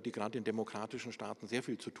 die gerade in demokratischen Staaten sehr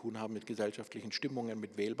viel zu tun haben mit gesellschaftlichen Stimmungen,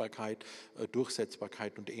 mit Wählbarkeit,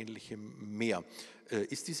 Durchsetzbarkeit und ähnlichem mehr.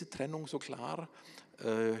 Ist diese Trennung so klar?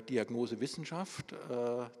 Diagnose Wissenschaft,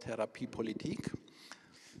 Therapie Politik?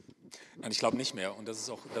 Nein, ich glaube nicht mehr und dass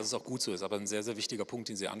es auch gut so ist, aber ein sehr, sehr wichtiger Punkt,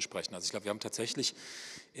 den Sie ansprechen. Also ich glaube, wir haben tatsächlich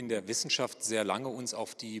in der Wissenschaft sehr lange uns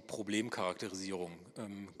auf die Problemcharakterisierung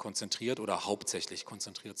konzentriert oder hauptsächlich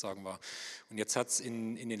konzentriert, sagen wir. Und jetzt hat es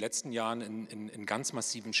in den letzten Jahren einen ganz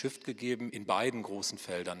massiven Shift gegeben in beiden großen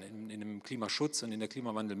Feldern, in dem Klimaschutz und in der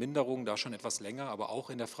Klimawandelminderung, da schon etwas länger, aber auch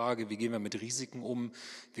in der Frage, wie gehen wir mit Risiken um,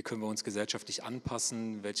 wie können wir uns gesellschaftlich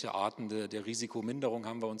anpassen, welche Arten der Risikominderung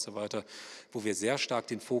haben wir und so weiter, wo wir sehr stark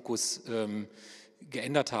den Fokus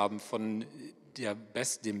geändert haben von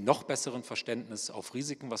dem noch besseren Verständnis auf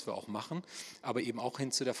Risiken, was wir auch machen, aber eben auch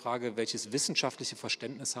hin zu der Frage, welches wissenschaftliche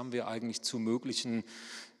Verständnis haben wir eigentlich zu möglichen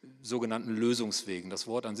sogenannten Lösungswegen. Das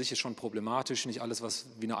Wort an sich ist schon problematisch. Nicht alles, was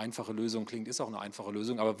wie eine einfache Lösung klingt, ist auch eine einfache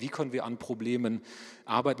Lösung. Aber wie können wir an Problemen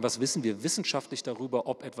arbeiten? Was wissen wir wissenschaftlich darüber,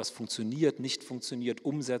 ob etwas funktioniert, nicht funktioniert,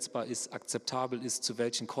 umsetzbar ist, akzeptabel ist, zu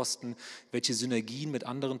welchen Kosten, welche Synergien mit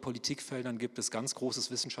anderen Politikfeldern gibt es? Ganz großes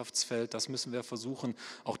Wissenschaftsfeld. Das müssen wir versuchen,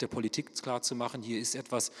 auch der Politik klarzumachen. Hier ist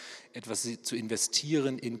etwas zu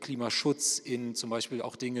investieren in Klimaschutz, in zum Beispiel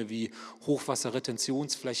auch Dinge wie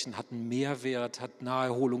Hochwasserretentionsflächen, hat einen Mehrwert, hat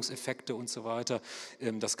Naherholungseffekte und so weiter.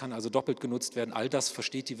 Das kann also doppelt genutzt werden. All das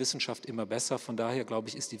versteht die Wissenschaft immer besser. Von daher, glaube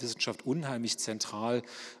ich, ist die Wissenschaft unheimlich zentral,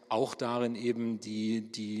 auch darin eben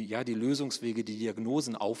die Lösungswege, die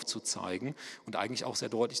Diagnosen aufzuzeigen und eigentlich auch sehr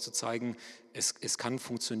deutlich zu zeigen, es kann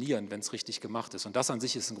funktionieren, wenn es richtig gemacht ist. Und das an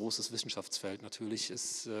sich ist ein großes Wissenschaftsfeld natürlich.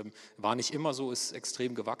 Es war nicht immer so, ist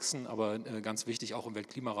extrem gewachsen, aber ganz wichtig, auch im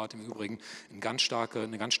Weltklimarat im Übrigen, eine ganz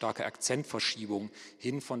starke Akzentverschiebung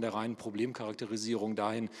hin von der reinen Problemcharakterisierung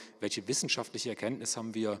dahin, welche wissenschaftliche Erkenntnis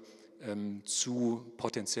haben wir zu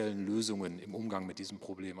potenziellen Lösungen im Umgang mit diesem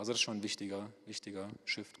Problem. Also das ist schon ein wichtiger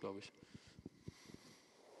Shift, glaube ich.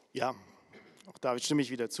 Ja, auch da stimme ich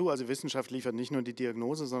wieder zu. Also Wissenschaft liefert nicht nur die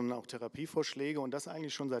Diagnose, sondern auch Therapievorschläge und das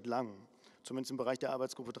eigentlich schon seit langem. Zumindest im Bereich der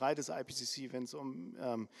Arbeitsgruppe 3 des IPCC, wenn es um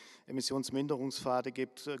Emissionsminderungspfade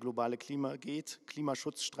geht, globale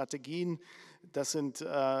Klimaschutzstrategien. Das sind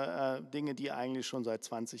Dinge, die eigentlich schon seit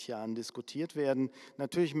 20 Jahren diskutiert werden.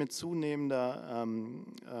 Natürlich mit zunehmender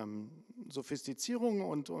Sophistizierung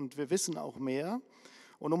und wir wissen auch mehr.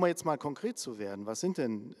 Und um jetzt mal konkret zu werden, was sind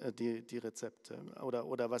denn die Rezepte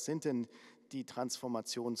oder was sind denn die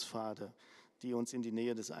Transformationspfade, die uns in die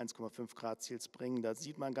Nähe des 1,5 Grad Ziels bringen? Da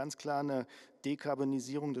sieht man ganz klar, eine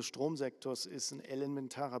Dekarbonisierung des Stromsektors ist ein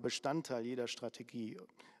elementarer Bestandteil jeder Strategie,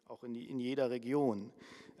 auch in jeder Region.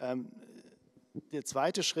 Der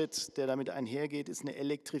zweite Schritt, der damit einhergeht, ist eine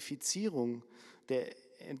Elektrifizierung der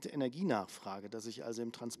Energienachfrage, dass ich also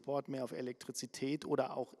im Transport mehr auf Elektrizität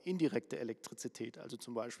oder auch indirekte Elektrizität, also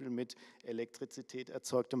zum Beispiel mit Elektrizität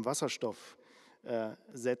erzeugtem Wasserstoff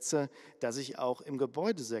setze, dass ich auch im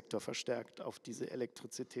Gebäudesektor verstärkt auf diese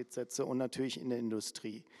Elektrizität setze und natürlich in der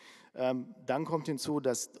Industrie. Dann kommt hinzu,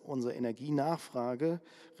 dass unsere Energienachfrage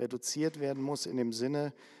reduziert werden muss in dem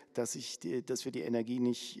Sinne, dass wir die Energie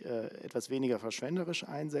nicht etwas weniger verschwenderisch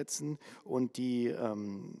einsetzen und die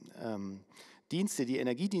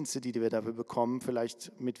Energiedienste, die wir dafür bekommen,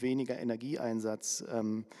 vielleicht mit weniger Energieeinsatz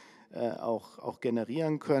auch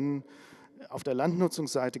generieren können. Auf der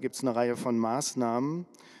Landnutzungsseite gibt es eine Reihe von Maßnahmen.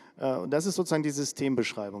 Und das ist sozusagen die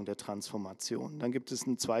Systembeschreibung der Transformation. Dann gibt es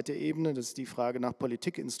eine zweite Ebene, das ist die Frage nach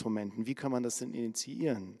Politikinstrumenten. Wie kann man das denn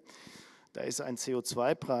initiieren? Da ist ein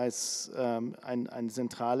CO2-Preis ein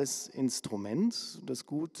zentrales Instrument.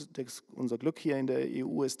 Unser Glück hier in der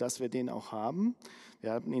EU ist, dass wir den auch haben.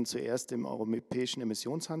 Wir hatten ihn zuerst im europäischen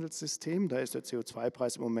Emissionshandelssystem. Da ist der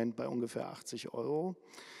CO2-Preis im Moment bei ungefähr 80 €.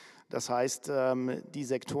 Das heißt, die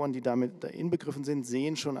Sektoren, die damit inbegriffen sind,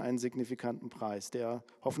 sehen schon einen signifikanten Preis, der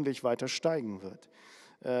hoffentlich weiter steigen wird.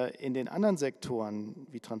 In den anderen Sektoren,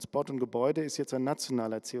 wie Transport und Gebäude, ist jetzt ein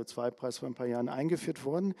nationaler CO2-Preis vor ein paar Jahren eingeführt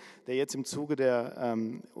worden, der jetzt im Zuge der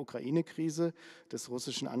Ukraine-Krise, des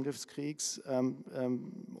russischen Angriffskriegs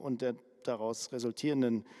und der daraus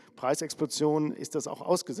resultierenden Preisexplosion ist das auch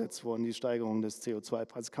ausgesetzt worden, die Steigerung des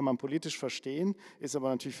CO2-Preises. Kann man politisch verstehen, ist aber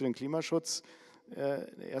natürlich für den Klimaschutz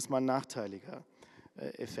erstmal ein nachteiliger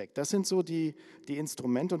Effekt. Das sind so die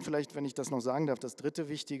Instrumente und vielleicht, wenn ich das noch sagen darf, das dritte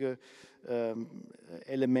wichtige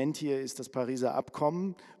Element hier ist das Pariser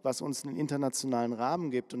Abkommen, was uns einen internationalen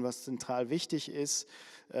Rahmen gibt und was zentral wichtig ist,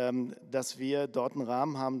 dass wir dort einen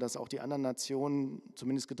Rahmen haben, dass auch die anderen Nationen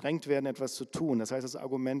zumindest gedrängt werden, etwas zu tun. Das heißt, das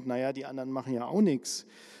Argument, naja, die anderen machen ja auch nichts,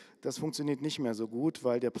 das funktioniert nicht mehr so gut,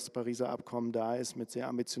 weil das Pariser Abkommen da ist mit sehr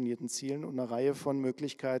ambitionierten Zielen und einer Reihe von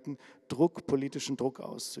Möglichkeiten, politischen Druck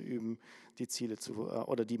auszuüben, die Ziele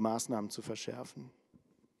oder die Maßnahmen zu verschärfen.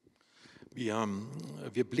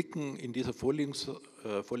 Wir blicken in dieser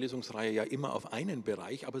Vorlesungsreihe ja immer auf einen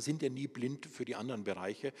Bereich, aber sind ja nie blind für die anderen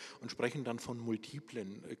Bereiche und sprechen dann von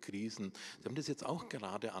multiplen Krisen. Sie haben das jetzt auch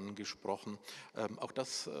gerade angesprochen. Auch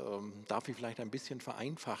das darf ich vielleicht ein bisschen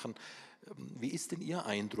vereinfachen. Wie ist denn Ihr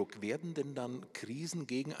Eindruck? Werden denn dann Krisen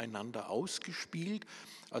gegeneinander ausgespielt?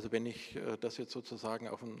 Also wenn ich das jetzt sozusagen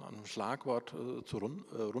auf ein Schlagwort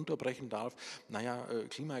runterbrechen darf, naja,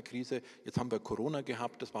 Klimakrise, jetzt haben wir Corona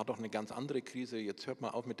gehabt, das war doch eine ganz andere Krise, jetzt hört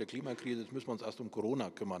mal auf mit der Klimakrise, jetzt müssen wir uns erst um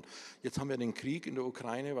Corona kümmern. Jetzt haben wir den Krieg in der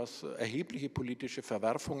Ukraine, was erhebliche politische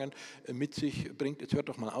Verwerfungen mit sich bringt, jetzt hört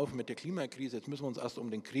doch mal auf mit der Klimakrise, jetzt müssen wir uns erst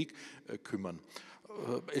um den Krieg kümmern.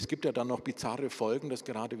 Es gibt ja dann noch bizarre Folgen, dass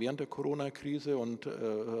gerade während der Corona-Krise und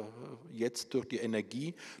jetzt durch die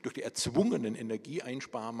erzwungenen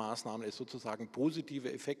Energieeinsparmaßnahmen es sozusagen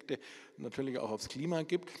positive Effekte natürlich auch aufs Klima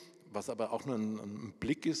gibt, was aber auch nur ein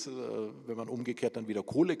Blick ist, wenn man umgekehrt dann wieder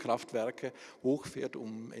Kohlekraftwerke hochfährt,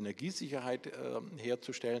 um Energiesicherheit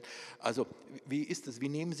herzustellen. Also wie ist das? Wie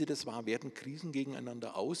nehmen Sie das wahr? Werden Krisen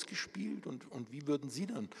gegeneinander ausgespielt und wie würden Sie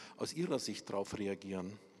dann aus Ihrer Sicht darauf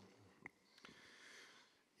reagieren?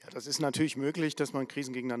 Ja, das ist natürlich möglich, dass man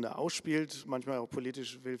Krisen gegeneinander ausspielt, manchmal auch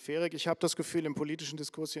politisch willfährig. Ich habe das Gefühl, im politischen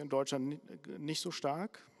Diskurs hier in Deutschland nicht so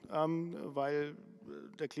stark, weil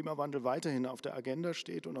der Klimawandel weiterhin auf der Agenda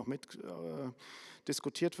steht und auch mit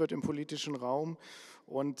diskutiert wird im politischen Raum.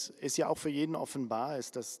 Und es ja auch für jeden offenbar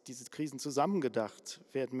ist, dass diese Krisen zusammengedacht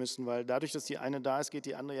werden müssen, weil dadurch, dass die eine da ist, geht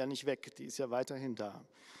die andere ja nicht weg, die ist ja weiterhin da.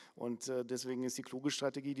 Und deswegen ist die kluge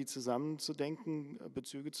Strategie, die zusammenzudenken,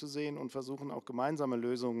 Bezüge zu sehen und versuchen auch gemeinsame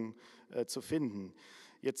Lösungen zu finden.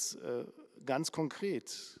 Jetzt ganz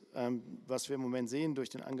konkret, was wir im Moment sehen durch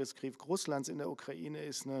den Angriffskrieg Russlands in der Ukraine,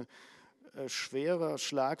 ist ein schwerer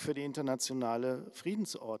Schlag für die internationale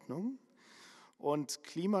Friedensordnung. Und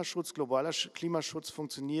Klimaschutz, globaler Klimaschutz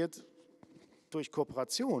funktioniert durch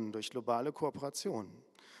Kooperation, durch globale Kooperation.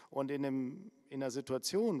 Und in einer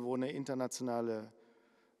Situation, wo eine internationale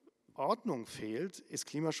Ordnung fehlt, ist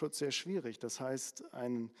Klimaschutz sehr schwierig. Das heißt,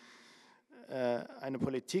 eine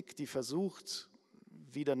Politik, die versucht,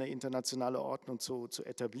 wieder eine internationale Ordnung zu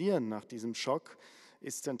etablieren nach diesem Schock,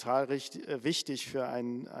 ist zentral wichtig für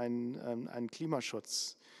einen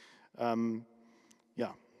Klimaschutz.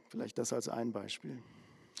 Ja, vielleicht das als ein Beispiel.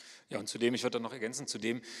 Ja, und zudem, ich würde dann noch ergänzen,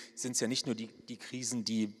 zudem sind es ja nicht nur die Krisen,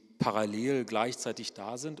 die parallel gleichzeitig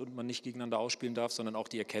da sind und man nicht gegeneinander ausspielen darf, sondern auch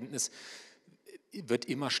die Erkenntnis wird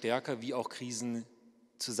immer stärker, wie auch Krisen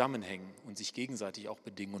zusammenhängen und sich gegenseitig auch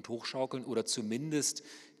bedingen und hochschaukeln oder zumindest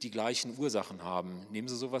die gleichen Ursachen haben. Nehmen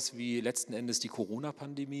Sie sowas wie letzten Endes die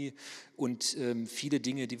Corona-Pandemie und viele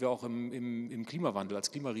Dinge, die wir auch im Klimawandel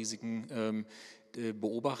als Klimarisiken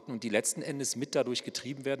beobachten und die letzten Endes mit dadurch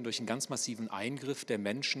getrieben werden, durch einen ganz massiven Eingriff der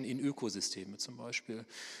Menschen in Ökosysteme zum Beispiel.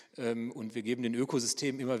 Und wir geben den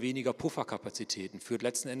Ökosystemen immer weniger Pufferkapazitäten. Führt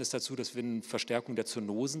letzten Endes dazu, dass wir eine Verstärkung der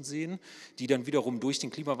Zoonosen sehen, die dann wiederum durch den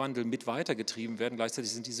Klimawandel mit weitergetrieben werden.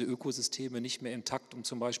 Gleichzeitig sind diese Ökosysteme nicht mehr intakt, um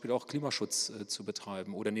zum Beispiel auch Klimaschutz zu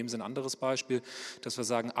betreiben. Oder nehmen Sie ein anderes Beispiel, dass wir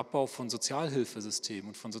sagen, Abbau von Sozialhilfesystemen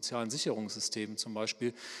und von sozialen Sicherungssystemen zum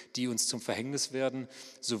Beispiel, die uns zum Verhängnis werden,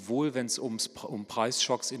 sowohl wenn es um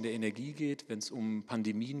Preisschocks in der Energie geht, wenn es um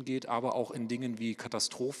Pandemien geht, aber auch in Dingen wie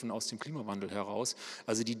Katastrophen aus dem Klimawandel heraus.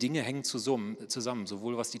 Also die Dinge hängen zusammen,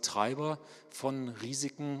 sowohl was die Treiber von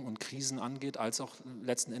Risiken und Krisen angeht, als auch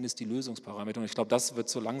letzten Endes die Lösungsparameter. Und ich glaube, das wird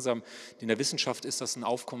so langsam, in der Wissenschaft ist das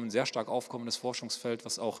ein sehr stark aufkommendes Forschungsfeld,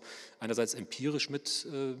 was auch einerseits empirisch mit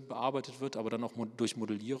bearbeitet wird, aber dann auch durch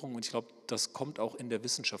Modellierung. Und ich glaube, das kommt auch in der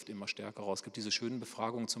Wissenschaft immer stärker raus. Es gibt diese schönen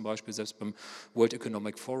Befragungen zum Beispiel, selbst beim World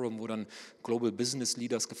Economic Forum, wo dann Global Business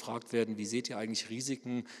Leaders gefragt werden, wie seht ihr eigentlich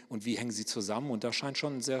Risiken und wie hängen sie zusammen? Und da scheint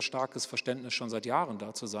schon ein sehr starkes Verständnis schon seit Jahren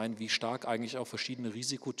da zu sein, wie stark eigentlich auch verschiedene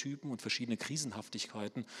Risikotypen und verschiedene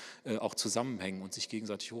Krisenhaftigkeiten auch zusammenhängen und sich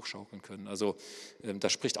gegenseitig hochschaukeln können. Also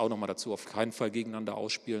das spricht auch nochmal dazu, auf keinen Fall gegeneinander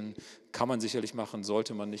ausspielen, kann man sicherlich machen,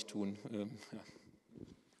 sollte man nicht tun. Ja.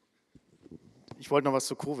 Ich wollte noch was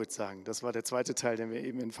zu Covid sagen, das war der zweite Teil, der mir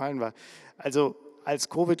eben entfallen war. Also als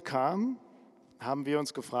Covid kam, haben wir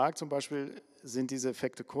uns gefragt, zum Beispiel, sind diese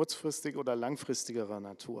Effekte kurzfristig oder langfristigerer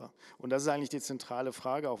Natur? Und das ist eigentlich die zentrale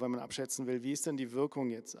Frage, auch wenn man abschätzen will, wie ist denn die Wirkung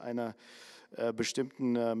jetzt eines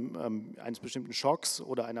bestimmten Schocks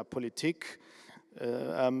oder einer Politik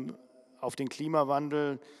auf den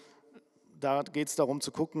Klimawandel. Da geht es darum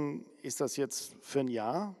zu gucken, ist das jetzt für ein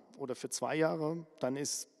Jahr oder für 2 Jahre, dann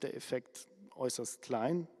ist der Effekt äußerst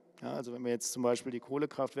klein. Ja, also wenn wir jetzt zum Beispiel die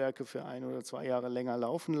Kohlekraftwerke für 1 oder 2 Jahre länger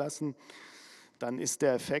laufen lassen, dann ist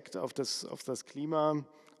der Effekt auf das Klima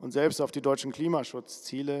und selbst auf die deutschen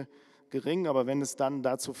Klimaschutzziele gering. Aber wenn es dann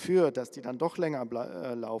dazu führt, dass die dann doch länger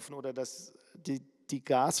laufen oder dass die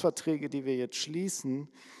Gasverträge, die wir jetzt schließen,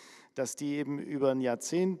 dass die eben über ein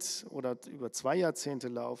Jahrzehnt oder über 2 Jahrzehnte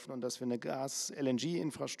laufen und dass wir eine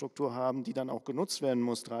Gas-LNG-Infrastruktur haben, die dann auch genutzt werden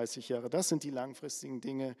muss, 30 Jahre. Das sind die langfristigen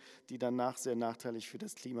Dinge, die danach sehr nachteilig für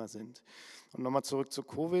das Klima sind. Und nochmal zurück zu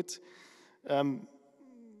Covid.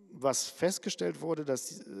 Was festgestellt wurde,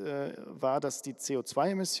 war, dass die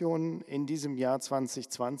CO2-Emissionen in diesem Jahr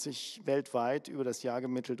 2020 weltweit über das Jahr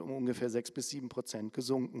gemittelt um ungefähr 6-7%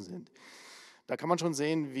 gesunken sind. Da kann man schon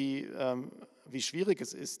sehen, wie schwierig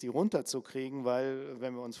es ist, die runterzukriegen, weil,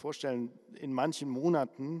 wenn wir uns vorstellen, in manchen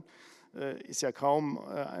Monaten ist ja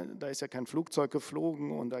kein Flugzeug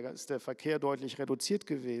geflogen und da ist der Verkehr deutlich reduziert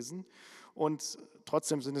gewesen. Und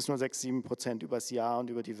trotzdem sind es nur 6-7% übers Jahr und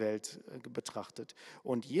über die Welt betrachtet.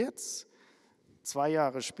 Und jetzt, 2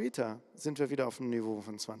 Jahre später, sind wir wieder auf dem Niveau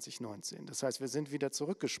von 2019. Das heißt, wir sind wieder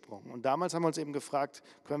zurückgesprungen. Und damals haben wir uns eben gefragt,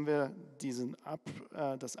 können wir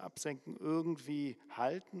das Absenken irgendwie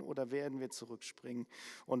halten oder werden wir zurückspringen?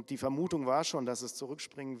 Und die Vermutung war schon, dass es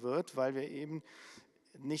zurückspringen wird, weil wir eben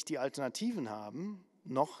nicht die Alternativen haben,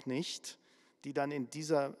 noch nicht, die dann in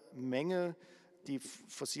dieser Menge die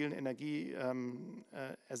fossilen Energie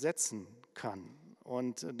ersetzen kann.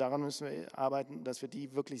 Und daran müssen wir arbeiten, dass wir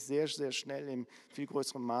die wirklich sehr, sehr schnell in viel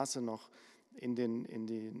größerem Maße noch in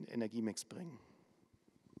den Energiemix bringen.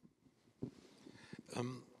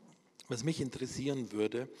 Was mich interessieren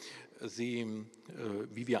würde, Sie,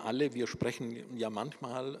 wie wir alle, wir sprechen ja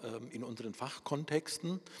manchmal in unseren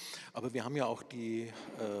Fachkontexten, aber wir haben ja auch die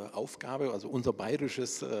Aufgabe, also unser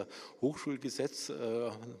bayerisches Hochschulgesetz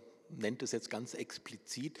nennt es jetzt ganz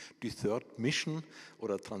explizit die Third Mission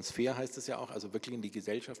oder Transfer heißt es ja auch, also wirklich in die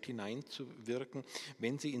Gesellschaft hineinzuwirken.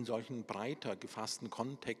 Wenn Sie in solchen breiter gefassten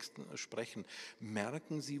Kontexten sprechen,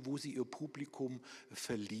 merken Sie, wo Sie Ihr Publikum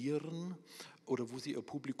verlieren oder wo Sie Ihr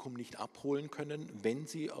Publikum nicht abholen können, wenn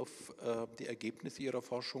Sie auf die Ergebnisse Ihrer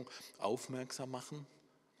Forschung aufmerksam machen?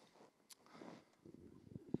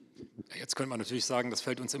 Jetzt könnte man natürlich sagen, das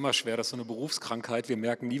fällt uns immer schwer, das ist so eine Berufskrankheit. Wir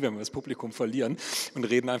merken nie, wenn wir das Publikum verlieren und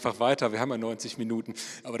reden einfach weiter. Wir haben ja 90 Minuten,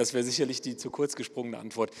 aber das wäre sicherlich die zu kurz gesprungene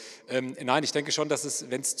Antwort. Nein, ich denke schon, dass es,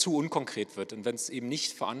 wenn es zu unkonkret wird und wenn es eben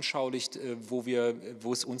nicht veranschaulicht, wo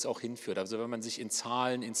es uns auch hinführt. Also wenn man sich in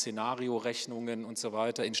Zahlen, in Szenariorechnungen und so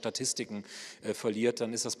weiter, in Statistiken verliert,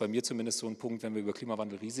 dann ist das bei mir zumindest so ein Punkt, wenn wir über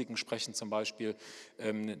Klimawandelrisiken sprechen zum Beispiel,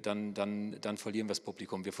 dann verlieren wir das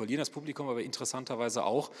Publikum. Wir verlieren das Publikum aber interessanterweise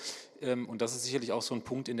auch, und das ist sicherlich auch so ein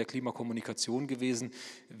Punkt in der Klimakommunikation gewesen,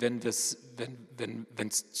 wenn es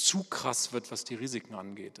zu krass wird, was die Risiken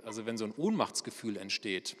angeht. Also wenn so ein Ohnmachtsgefühl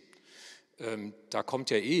entsteht, da kommt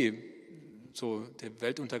ja so, der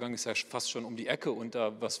Weltuntergang ist ja fast schon um die Ecke und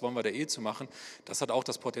was wollen wir da zu machen, das hat auch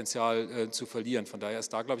das Potenzial zu verlieren. Von daher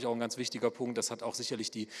ist da, glaube ich, auch ein ganz wichtiger Punkt. Das hat auch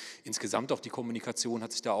sicherlich insgesamt auch die Kommunikation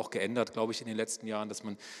hat sich da auch geändert, glaube ich, in den letzten Jahren, dass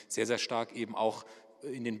man sehr, sehr stark eben auch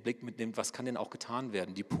in den Blick mitnimmt, was kann denn auch getan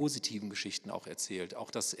werden, die positiven Geschichten auch erzählt, auch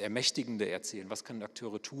das Ermächtigende erzählen, was können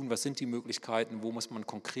Akteure tun, was sind die Möglichkeiten, wo muss man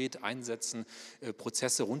konkret einsetzen,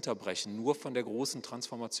 Prozesse runterbrechen. Nur von der großen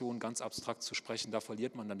Transformation ganz abstrakt zu sprechen, da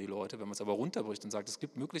verliert man dann die Leute. Wenn man es aber runterbricht und sagt, es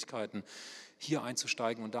gibt Möglichkeiten, hier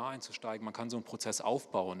einzusteigen und da einzusteigen, man kann so einen Prozess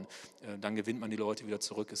aufbauen, dann gewinnt man die Leute wieder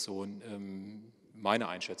zurück, ist so meine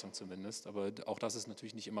Einschätzung zumindest. Aber auch das ist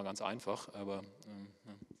natürlich nicht immer ganz einfach, aber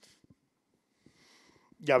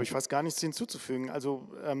Ja, habe ich fast gar nichts hinzuzufügen. Also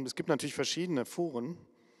es gibt natürlich verschiedene Foren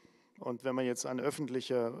und wenn man jetzt an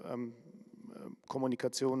öffentliche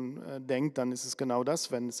Kommunikation denkt, dann ist es genau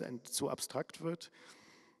das, wenn es zu abstrakt wird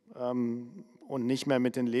und nicht mehr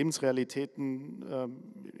mit den Lebensrealitäten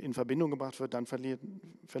in Verbindung gebracht wird, dann verlieren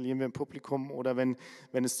wir ein Publikum oder wenn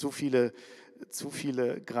es zu viele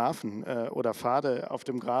Graphen oder Pfade auf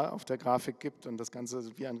der Grafik gibt und das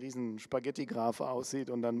Ganze wie ein riesen Spaghetti-Graph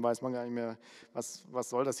aussieht und dann weiß man gar nicht mehr, was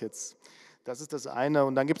soll das jetzt. Das ist das eine.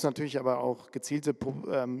 Und dann gibt es natürlich aber auch gezielte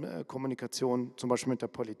Kommunikation, zum Beispiel mit der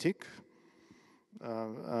Politik,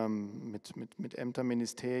 mit Ämtern,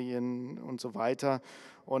 Ministerien und so weiter.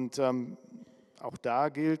 Und auch da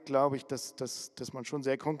gilt, glaube ich, dass man schon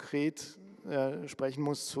sehr konkret sprechen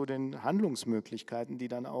muss zu den Handlungsmöglichkeiten, die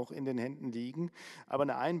dann auch in den Händen liegen. Aber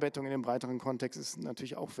eine Einbettung in den breiteren Kontext ist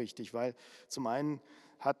natürlich auch wichtig, weil zum einen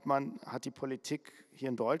hat die Politik hier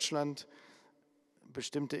in Deutschland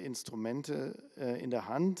bestimmte Instrumente in der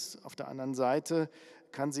Hand. Auf der anderen Seite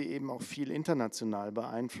kann sie eben auch viel international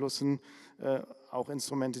beeinflussen, auch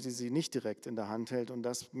Instrumente, die sie nicht direkt in der Hand hält. Und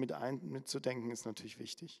das mitzudenken ist natürlich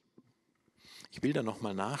wichtig. Ich will da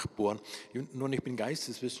nochmal nachbohren. Nun, ich bin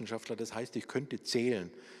Geisteswissenschaftler, das heißt, ich könnte zählen,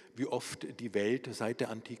 wie oft die Welt seit der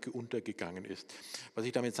Antike untergegangen ist. Was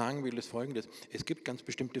ich damit sagen will, ist Folgendes. Es gibt ganz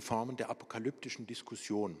bestimmte Formen der apokalyptischen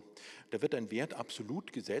Diskussion. Da wird ein Wert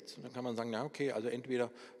absolut gesetzt und dann kann man sagen, na okay, also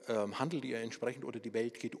entweder handelt ihr entsprechend oder die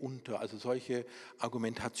Welt geht unter. Also solche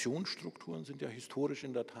Argumentationsstrukturen sind ja historisch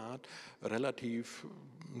in der Tat relativ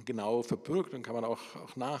genau verbürgt und kann man auch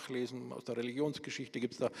nachlesen. Aus der Religionsgeschichte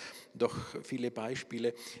gibt es da doch viele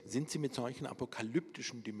Beispiele. Sind Sie mit solchen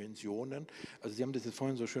apokalyptischen Dimensionen, also Sie haben das jetzt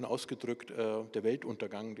vorhin so schön ausgedrückt, der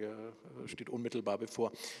Weltuntergang, der steht unmittelbar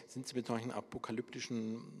bevor. Sind Sie mit solchen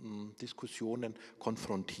apokalyptischen Diskussionen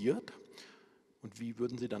konfrontiert? Und wie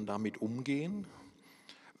würden Sie dann damit umgehen?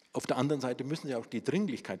 Auf der anderen Seite müssen Sie auch die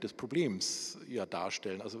Dringlichkeit des Problems ja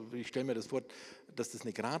darstellen. Also ich stelle mir das vor, dass das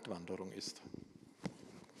eine Gratwanderung ist.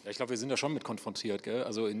 Ja, ich glaube, wir sind da schon mit konfrontiert, gell?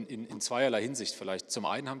 Also in zweierlei Hinsicht vielleicht. Zum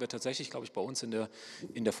einen haben wir tatsächlich, glaube ich, bei uns in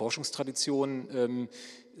der Forschungstradition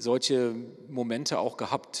solche Momente auch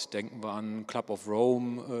gehabt. Denken wir an Club of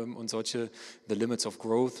Rome und solche The Limits of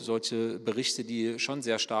Growth, solche Berichte, die schon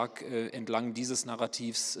sehr stark entlang dieses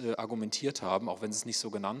Narrativs argumentiert haben, auch wenn sie es nicht so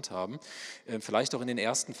genannt haben. Vielleicht auch in den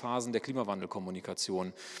ersten Phasen der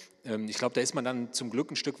Klimawandelkommunikation. Ich glaube, da ist man dann zum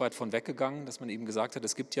Glück ein Stück weit von weggegangen, dass man eben gesagt hat,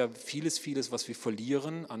 es gibt ja vieles, was wir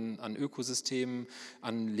verlieren an Ökosystemen,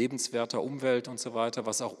 an lebenswerter Umwelt und so weiter,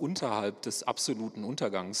 was auch unterhalb des absoluten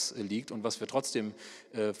Untergangs liegt und was wir trotzdem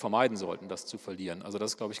vermeiden sollten, das zu verlieren. Also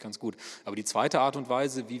das ist, glaube ich, ganz gut. Aber die zweite Art und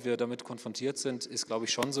Weise, wie wir damit konfrontiert sind, ist, glaube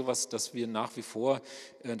ich, schon sowas, dass wir nach wie vor,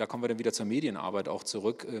 da kommen wir dann wieder zur Medienarbeit auch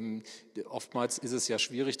zurück, oftmals ist es ja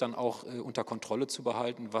schwierig, dann auch unter Kontrolle zu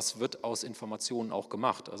behalten, was wird aus Informationen auch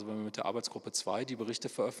gemacht. Also wenn wir mit der Arbeitsgruppe 2 die Berichte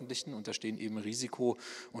veröffentlichen und da stehen eben Risiko-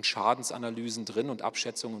 und Schadensanalysen drin und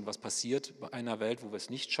Abschätzungen, was passiert bei einer Welt, wo wir es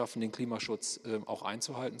nicht schaffen, den Klimaschutz auch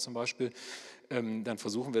einzuhalten zum Beispiel, dann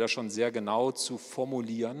versuchen wir das schon sehr genau zu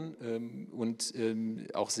formulieren und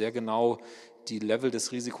auch sehr genau die Level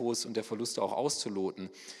des Risikos und der Verluste auch auszuloten.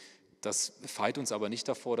 Das feit uns aber nicht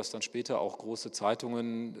davor, dass dann später auch große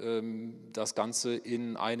Zeitungen das Ganze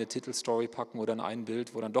in eine Titelstory packen oder in ein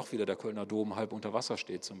Bild, wo dann doch wieder der Kölner Dom halb unter Wasser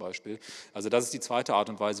steht zum Beispiel. Also das ist die zweite Art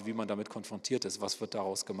und Weise, wie man damit konfrontiert ist. Was wird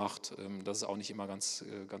daraus gemacht? Das ist auch nicht immer ganz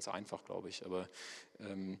einfach, glaube ich. Aber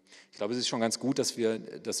ich glaube, es ist schon ganz gut, dass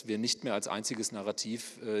wir nicht mehr als einziges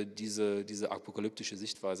Narrativ diese apokalyptische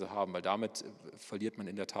Sichtweise haben, weil damit verliert man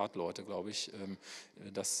in der Tat Leute, glaube ich,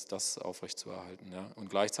 das aufrechtzuerhalten. Ja. Und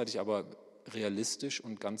gleichzeitig aber realistisch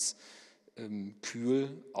und ganz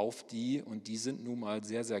kühl auf die, und die sind nun mal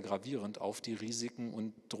sehr, sehr gravierend, auf die Risiken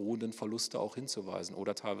und drohenden Verluste auch hinzuweisen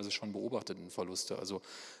oder teilweise schon beobachteten Verluste. Also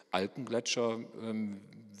Alpengletscher,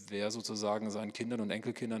 wer sozusagen seinen Kindern und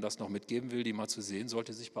Enkelkindern das noch mitgeben will, die mal zu sehen,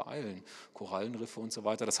 sollte sich beeilen. Korallenriffe und so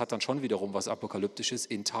weiter, das hat dann schon wiederum was Apokalyptisches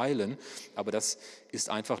in Teilen, aber das ist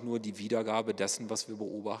einfach nur die Wiedergabe dessen, was wir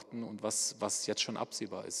beobachten und was jetzt schon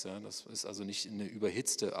absehbar ist. Ja. Das ist also nicht eine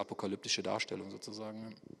überhitzte apokalyptische Darstellung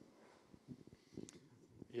sozusagen.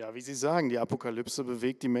 Ja, wie Sie sagen, die Apokalypse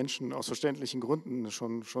bewegt die Menschen aus verständlichen Gründen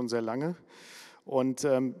schon sehr lange. Und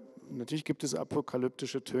natürlich gibt es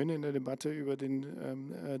apokalyptische Töne in der Debatte über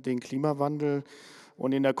den Klimawandel.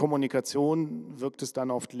 Und in der Kommunikation wirkt es dann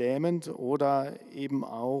oft lähmend oder eben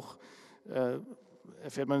auch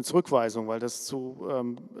erfährt man eine Zurückweisung, weil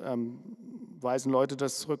weisen Leute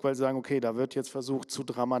das zurück, weil sie sagen, okay, da wird jetzt versucht zu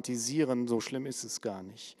dramatisieren, so schlimm ist es gar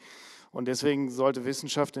nicht. Und deswegen sollte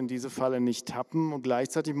Wissenschaft in diese Falle nicht tappen. Und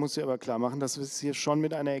gleichzeitig muss sie aber klar machen, dass wir es hier schon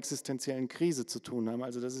mit einer existenziellen Krise zu tun haben.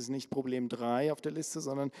 Also das ist nicht Problem 3 auf der Liste,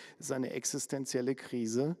 sondern es ist eine existenzielle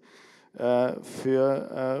Krise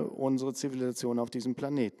für unsere Zivilisation auf diesem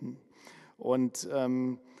Planeten. Und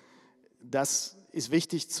das ist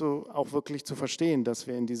wichtig auch wirklich zu verstehen, dass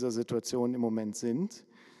wir in dieser Situation im Moment sind,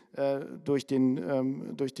 durch den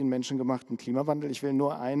menschengemachten Klimawandel. Ich will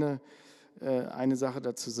nur eine Sache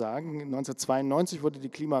dazu sagen. 1992 wurde die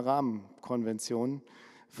Klimarahmenkonvention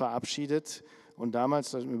verabschiedet und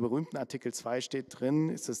damals, im berühmten Artikel 2 steht drin,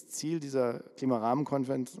 ist das Ziel dieser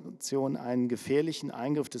Klimarahmenkonvention, einen gefährlichen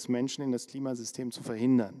Eingriff des Menschen in das Klimasystem zu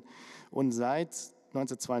verhindern. Und seit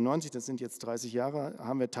 1992, das sind jetzt 30 Jahre,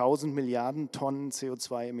 haben wir 1000 Milliarden Tonnen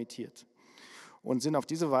CO2 emittiert. Und sind auf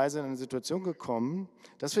diese Weise in eine Situation gekommen,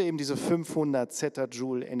 dass wir eben diese 500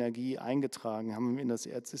 Zetajoule Energie eingetragen haben in das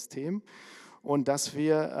Erdsystem und dass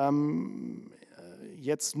wir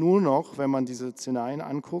jetzt nur noch, wenn man diese Szenarien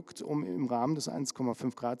anguckt, um im Rahmen des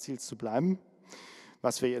 1,5 Grad Ziels zu bleiben,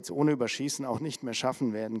 was wir jetzt ohne Überschießen auch nicht mehr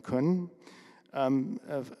schaffen werden können,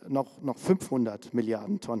 noch 500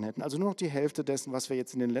 Milliarden Tonnen hätten. Also nur noch die Hälfte dessen, was wir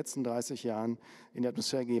jetzt in den letzten 30 Jahren in der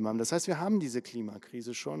Atmosphäre gegeben haben. Das heißt, wir haben diese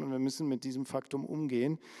Klimakrise schon und wir müssen mit diesem Faktum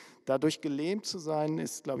umgehen. Dadurch gelähmt zu sein,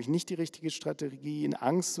 ist, glaube ich, nicht die richtige Strategie, in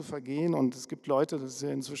Angst zu vergehen. Und es gibt Leute, das ist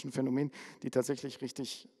ja inzwischen ein Phänomen, die tatsächlich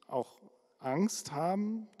richtig auch Angst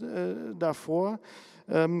haben davor.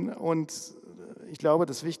 Und ich glaube,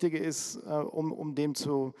 das Wichtige ist, um dem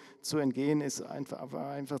zu entgehen, ist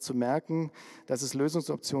einfach zu merken, dass es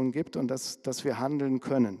Lösungsoptionen gibt und dass wir handeln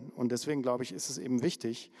können. Und deswegen, glaube ich, ist es eben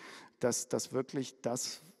wichtig, dass wirklich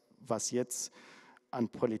das, was jetzt an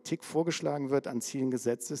Politik vorgeschlagen wird, an Zielen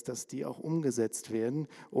gesetzt ist, dass die auch umgesetzt werden,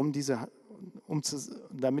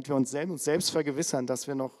 damit wir uns selbst vergewissern, dass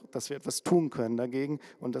wir etwas tun können dagegen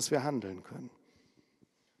und dass wir handeln können.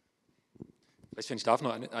 Wenn ich darf,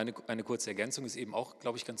 noch eine kurze Ergänzung, ist eben auch,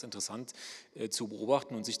 glaube ich, ganz interessant zu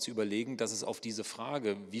beobachten und sich zu überlegen, dass es auf diese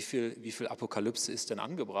Frage, wie viel Apokalypse ist denn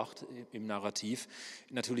angebracht im Narrativ,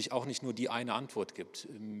 natürlich auch nicht nur die eine Antwort gibt.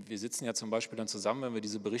 Wir sitzen ja zum Beispiel dann zusammen, wenn wir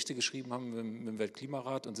diese Berichte geschrieben haben mit dem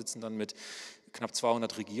Weltklimarat und sitzen dann mit knapp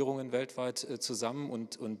 200 Regierungen weltweit zusammen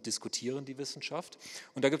und diskutieren die Wissenschaft.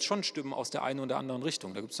 Und da gibt es schon Stimmen aus der einen oder anderen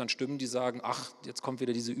Richtung. Da gibt es dann Stimmen, die sagen, ach, jetzt kommt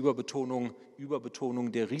wieder diese Überbetonung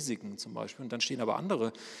der Risiken zum Beispiel. Und dann stehen aber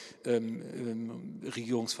andere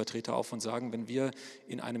Regierungsvertreter auf und sagen, wenn wir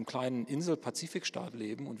in einem kleinen Insel-Pazifikstaat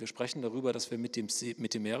leben und wir sprechen darüber, dass wir mit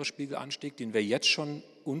dem Meeresspiegelanstieg, den wir jetzt schon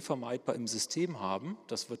unvermeidbar im System haben,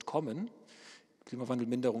 das wird kommen,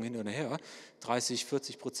 Klimawandelminderung hin und her,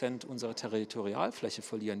 30-40% unserer Territorialfläche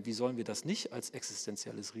verlieren. Wie sollen wir das nicht als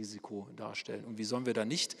existenzielles Risiko darstellen? Und wie sollen wir da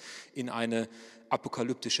nicht in eine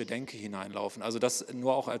apokalyptische Denke hineinlaufen? Also das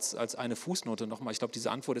nur auch als eine Fußnote nochmal. Ich glaube,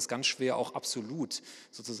 diese Antwort ist ganz schwer auch absolut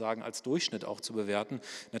sozusagen als Durchschnitt auch zu bewerten.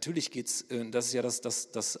 Natürlich geht es, das ist ja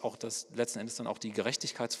das letzten Endes dann auch die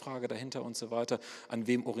Gerechtigkeitsfrage dahinter und so weiter. An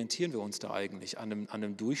wem orientieren wir uns da eigentlich? An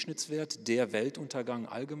einem Durchschnittswert, der Weltuntergang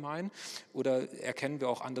allgemein? Oder erkennen wir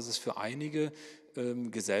auch an, dass es für einige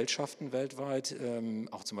Gesellschaften weltweit,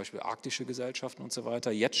 auch zum Beispiel arktische Gesellschaften und so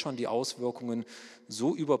weiter, jetzt schon die Auswirkungen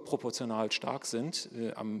so überproportional stark sind,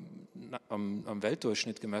 am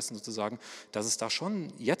Weltdurchschnitt gemessen sozusagen, dass es da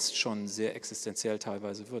jetzt schon sehr existenziell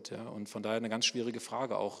teilweise wird. Ja? Und von daher eine ganz schwierige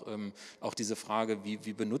Frage, auch diese Frage,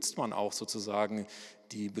 wie benutzt man auch sozusagen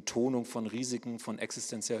die Betonung von Risiken, von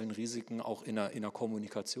existenziellen Risiken auch in der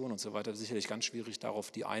Kommunikation und so weiter. Sicherlich ganz schwierig,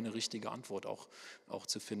 darauf die eine richtige Antwort auch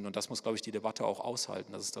zu finden. Und das muss, glaube ich, die Debatte auch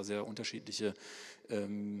aushalten, dass es da sehr unterschiedliche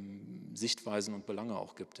Sichtweisen und Belange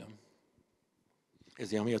auch gibt. Ja.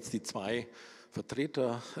 Sie haben jetzt die zwei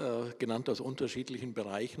Vertreter genannt aus unterschiedlichen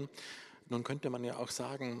Bereichen. Nun könnte man ja auch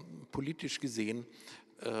sagen, politisch gesehen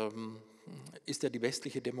ist ja die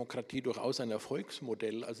westliche Demokratie durchaus ein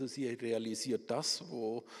Erfolgsmodell. Also sie realisiert das,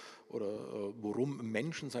 worum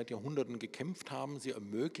Menschen seit Jahrhunderten gekämpft haben. Sie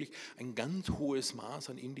ermöglicht ein ganz hohes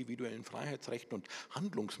Maß an individuellen Freiheitsrechten und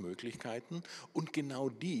Handlungsmöglichkeiten. Und genau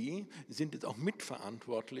die sind jetzt auch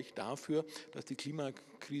mitverantwortlich dafür, dass die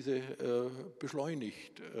Klimakrise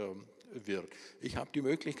beschleunigt wird. Ich habe die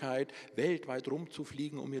Möglichkeit, weltweit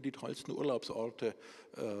rumzufliegen, um mir die tollsten Urlaubsorte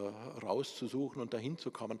rauszusuchen und dahin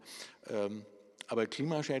zu kommen. Aber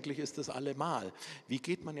klimaschädlich ist das allemal. Wie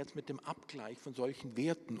geht man jetzt mit dem Abgleich von solchen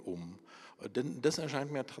Werten um? Denn das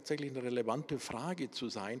erscheint mir tatsächlich eine relevante Frage zu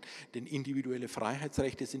sein, denn individuelle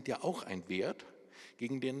Freiheitsrechte sind ja auch ein Wert,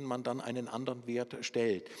 gegen den man dann einen anderen Wert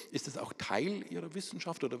stellt. Ist das auch Teil Ihrer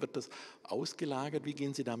Wissenschaft oder wird das ausgelagert? Wie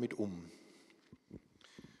gehen Sie damit um?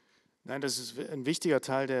 Nein, das ist ein wichtiger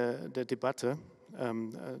Teil der Debatte,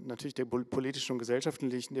 natürlich der politischen und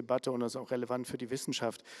gesellschaftlichen Debatte, und das ist auch relevant für die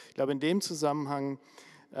Wissenschaft. Ich glaube, in dem Zusammenhang,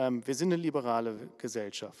 wir sind eine liberale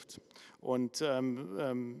Gesellschaft und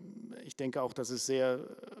ich denke auch, dass es sehr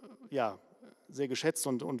geschätzt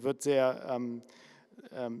und wird sehr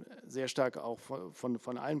stark auch von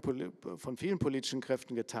vielen politischen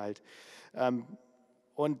Kräften geteilt.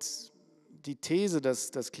 Und die These,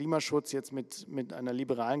 dass Klimaschutz jetzt mit einer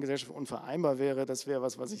liberalen Gesellschaft unvereinbar wäre, das wäre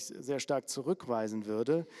was ich sehr stark zurückweisen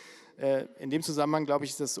würde. In dem Zusammenhang, glaube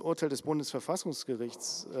ich, ist das Urteil des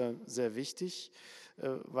Bundesverfassungsgerichts sehr wichtig,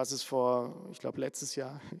 was es ich glaube letztes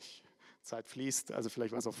Jahr, Zeit fließt, also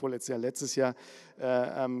vielleicht war es auch vorletztes Jahr, letztes Jahr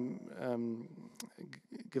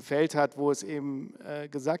gefällt hat, wo es eben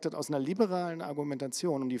gesagt hat, aus einer liberalen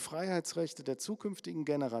Argumentation, um die Freiheitsrechte der zukünftigen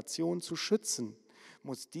Generation zu schützen,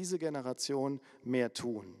 muss diese Generation mehr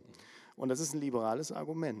tun. Und das ist ein liberales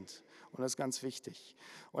Argument und das ist ganz wichtig.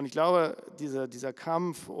 Und ich glaube, dieser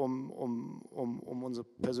Kampf um unsere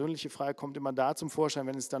persönliche Freiheit kommt immer da zum Vorschein,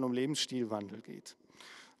 wenn es dann um Lebensstilwandel geht.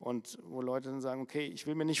 Und wo Leute dann sagen, okay, ich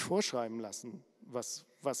will mir nicht vorschreiben lassen, was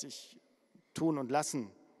ich tun und lassen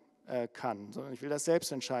kann, sondern ich will das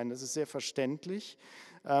selbst entscheiden. Das ist sehr verständlich.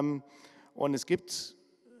 Und es gibt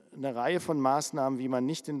eine Reihe von Maßnahmen, wie man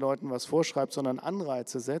nicht den Leuten was vorschreibt, sondern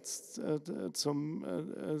Anreize setzt,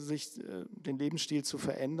 sich den Lebensstil zu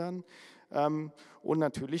verändern. Und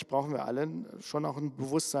natürlich brauchen wir alle schon auch ein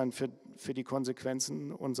Bewusstsein für die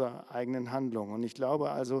Konsequenzen unserer eigenen Handlungen. Und ich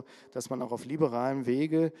glaube also, dass man auch auf liberalem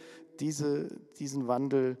Wege diesen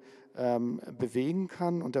Wandel bewegen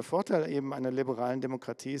kann. Und der Vorteil eben einer liberalen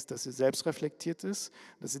Demokratie ist, dass sie selbst reflektiert ist,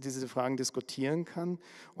 dass sie diese Fragen diskutieren kann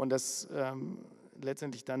und dass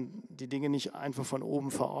letztendlich dann die Dinge nicht einfach von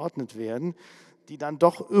oben verordnet werden, die dann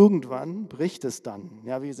doch irgendwann bricht es dann.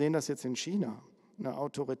 Ja, wir sehen das jetzt in China.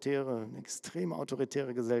 eine extrem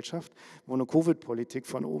autoritäre Gesellschaft, wo eine Covid-Politik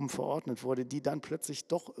von oben verordnet wurde, die dann plötzlich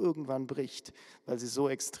doch irgendwann bricht, weil sie so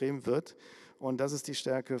extrem wird. Und das ist die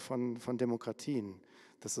Stärke von Demokratien,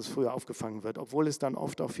 dass das früher aufgefangen wird, obwohl es dann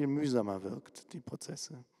oft auch viel mühsamer wirkt, die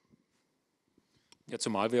Prozesse. Ja,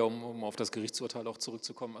 zumal wir, um auf das Gerichtsurteil auch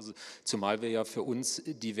zurückzukommen, also zumal wir ja für uns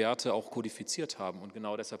die Werte auch kodifiziert haben und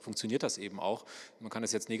genau deshalb funktioniert das eben auch. Man kann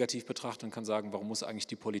es jetzt negativ betrachten und kann sagen, warum muss eigentlich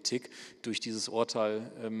die Politik durch dieses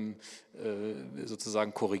Urteil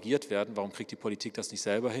sozusagen korrigiert werden? Warum kriegt die Politik das nicht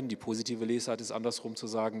selber hin? Die positive Lesart ist andersrum zu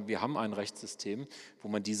sagen, wir haben ein Rechtssystem, wo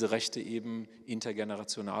man diese Rechte eben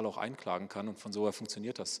intergenerational auch einklagen kann und von so her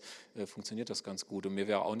funktioniert das ganz gut. Und mir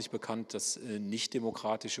wäre auch nicht bekannt, dass nicht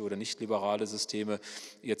demokratische oder nicht liberale Systeme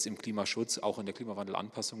jetzt im Klimaschutz, auch in der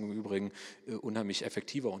Klimawandelanpassung im Übrigen, unheimlich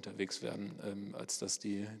effektiver unterwegs werden, als das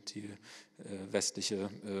die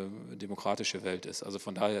westliche demokratische Welt ist. Also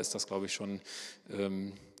von daher ist das, glaube ich, schon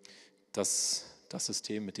das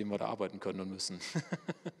System, mit dem wir da arbeiten können und müssen,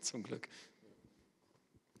 zum Glück.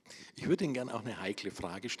 Ich würde Ihnen gerne auch eine heikle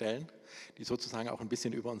Frage stellen, die sozusagen auch ein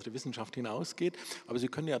bisschen über unsere Wissenschaft hinausgeht. Aber Sie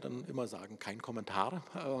können ja dann immer sagen, kein Kommentar,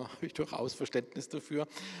 habe ich durchaus Verständnis dafür.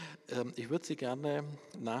 Ich würde Sie gerne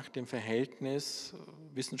nach dem Verhältnis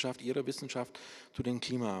Ihrer Wissenschaft zu den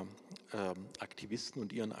Klimaaktivisten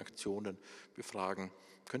und ihren Aktionen befragen.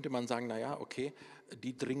 Könnte man sagen, naja, okay,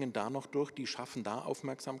 die dringen da noch durch, die schaffen da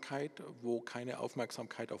Aufmerksamkeit, wo keine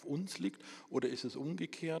Aufmerksamkeit auf uns liegt? Oder ist es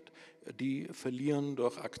umgekehrt, die verlieren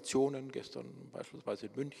durch Aktionen, gestern beispielsweise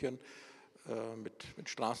in München mit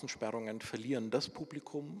Straßensperrungen, verlieren das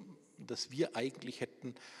Publikum, das wir eigentlich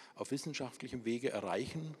hätten auf wissenschaftlichem Wege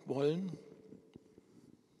erreichen wollen?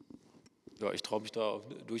 Ja, ich traue mich da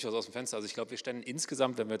durchaus aus dem Fenster. Also ich glaube, wir stellen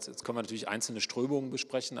insgesamt, jetzt können wir natürlich einzelne Strömungen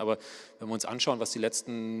besprechen, aber wenn wir uns anschauen, was die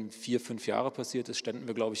letzten 4, 5 Jahre passiert ist, ständen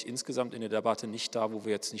wir, glaube ich, insgesamt in der Debatte nicht da, wo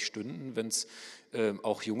wir jetzt nicht stünden, wenn es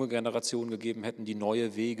auch junge Generationen gegeben hätten, die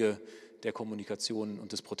neue Wege der Kommunikation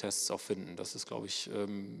und des Protests auch finden. Das ist, glaube ich,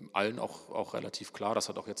 allen auch relativ klar. Das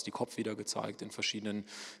hat auch jetzt die COP wieder gezeigt in verschiedenen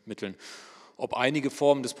Mitteln. Ob einige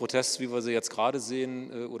Formen des Protests, wie wir sie jetzt gerade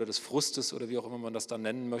sehen, oder des Frustes oder wie auch immer man das dann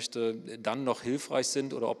nennen möchte, dann noch hilfreich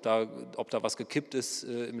sind oder ob da was gekippt ist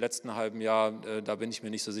im letzten halben Jahr, da bin ich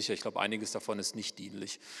mir nicht so sicher. Ich glaube, einiges davon ist nicht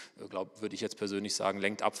dienlich, würde ich jetzt persönlich sagen,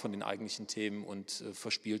 lenkt ab von den eigentlichen Themen und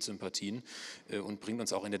verspielt Sympathien und bringt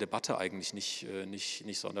uns auch in der Debatte eigentlich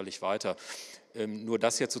nicht sonderlich weiter. Nur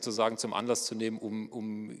das jetzt sozusagen zum Anlass zu nehmen,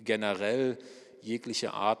 um generell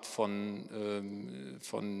jegliche Art von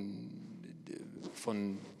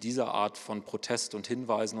dieser Art von Protest und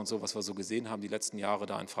Hinweisen und so, was wir so gesehen haben, die letzten Jahre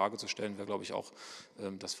da in Frage zu stellen, wäre, glaube ich, auch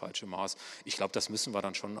das falsche Maß. Ich glaube, das müssen wir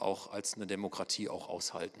dann schon auch als eine Demokratie auch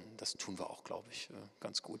aushalten. Das tun wir auch, glaube ich,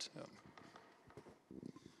 ganz gut.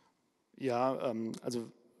 Ja,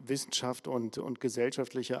 also Wissenschaft und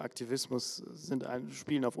gesellschaftlicher Aktivismus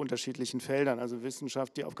spielen auf unterschiedlichen Feldern. Also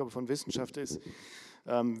Wissenschaft, die Aufgabe von Wissenschaft ist,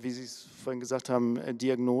 wie Sie es vorhin gesagt haben,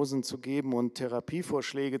 Diagnosen zu geben und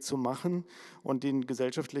Therapievorschläge zu machen und den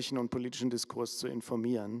gesellschaftlichen und politischen Diskurs zu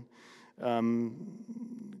informieren.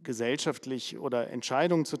 Gesellschaftlich oder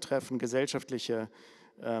Entscheidungen zu treffen, gesellschaftliche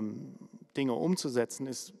Dinge umzusetzen,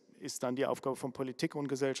 ist dann die Aufgabe von Politik und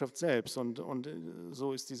Gesellschaft selbst und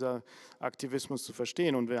so ist dieser Aktivismus zu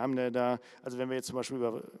verstehen. Und wir haben da, also wenn wir jetzt zum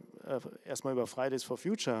Beispiel erstmal über Fridays for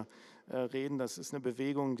Future reden, das ist eine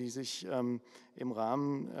Bewegung, die sich im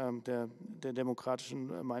Rahmen der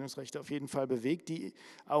demokratischen Meinungsrechte auf jeden Fall bewegt, die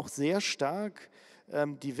auch sehr stark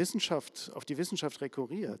auf die Wissenschaft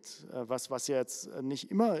rekurriert, was ja jetzt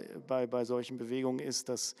nicht immer bei solchen Bewegungen ist,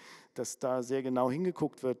 dass da sehr genau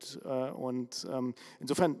hingeguckt wird und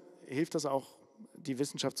insofern hilft das auch, die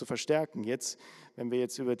Wissenschaft zu verstärken. Jetzt, wenn wir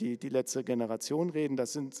jetzt über die letzte Generation reden,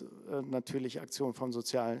 das sind natürlich Aktionen vom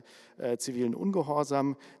sozial-zivilen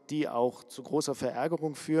Ungehorsam, die auch zu großer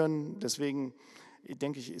Verärgerung führen. Deswegen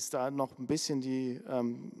denke ich, ist da noch ein bisschen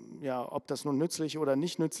ob das nun nützlich oder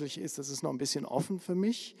nicht nützlich ist, das ist noch ein bisschen offen für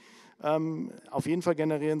mich. Auf jeden Fall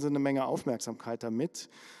generieren sie eine Menge Aufmerksamkeit damit.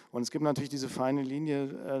 Und es gibt natürlich diese feine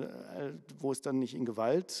Linie, wo es dann nicht in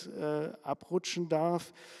Gewalt abrutschen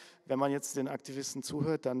darf. Wenn man jetzt den Aktivisten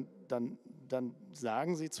zuhört, dann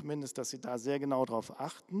sagen sie zumindest, dass sie da sehr genau drauf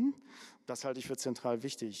achten. Das halte ich für zentral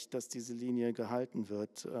wichtig, dass diese Linie gehalten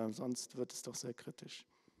wird. Sonst wird es doch sehr kritisch.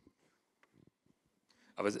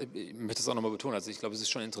 Aber ich möchte das auch nochmal betonen. Also ich glaube, es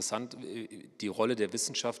ist schon interessant, die Rolle der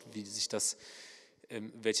Wissenschaft, wie sich das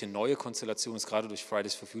welche neue Konstellation es gerade durch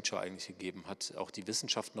Fridays for Future eigentlich gegeben hat, auch die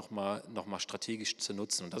Wissenschaft noch mal strategisch zu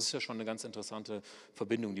nutzen. Und das ist ja schon eine ganz interessante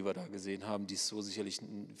Verbindung, die wir da gesehen haben, die es so sicherlich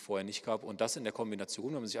vorher nicht gab. Und das in der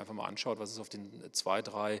Kombination, wenn man sich einfach mal anschaut, was ist auf den 2,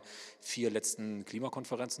 3, 4 letzten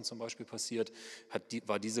Klimakonferenzen zum Beispiel passiert,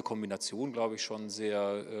 war diese Kombination, glaube ich, schon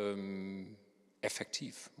sehr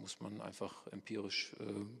effektiv, muss man einfach empirisch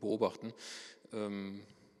beobachten.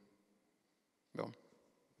 Ja.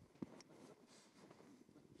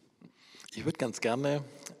 Ich würde ganz gerne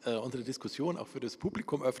unsere Diskussion auch für das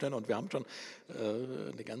Publikum öffnen und wir haben schon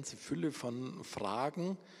eine ganze Fülle von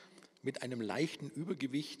Fragen. Mit einem leichten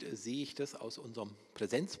Übergewicht sehe ich das aus unserem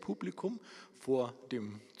Präsenzpublikum vor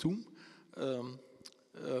dem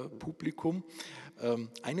Zoom-Publikum.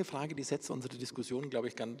 Eine Frage, die setzt unsere Diskussion, glaube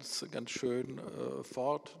ich, ganz schön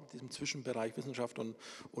fort, in diesem Zwischenbereich Wissenschaft und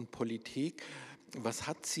Politik. Was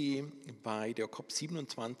hat Sie bei der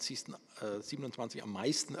COP27 am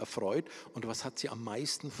meisten erfreut und was hat Sie am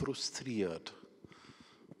meisten frustriert?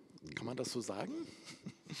 Kann man das so sagen?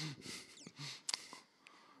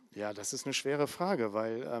 Ja, das ist eine schwere Frage,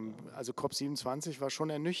 weil also COP27 war schon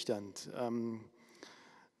ernüchternd.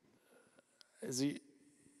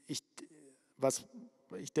 Was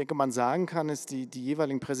ich denke, man sagen kann, ist, die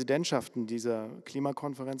jeweiligen Präsidentschaften dieser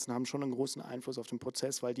Klimakonferenzen haben schon einen großen Einfluss auf den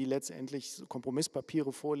Prozess, weil die letztendlich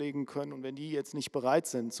Kompromisspapiere vorlegen können. Und wenn die jetzt nicht bereit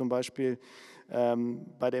sind, zum Beispiel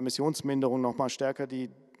bei der Emissionsminderung noch mal stärker die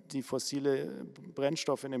fossile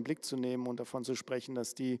Brennstoffe in den Blick zu nehmen und davon zu sprechen,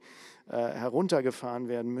 dass die heruntergefahren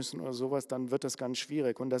werden müssen oder sowas, dann wird das ganz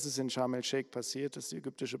schwierig. Und das ist in Sharm el-Sheikh passiert, dass die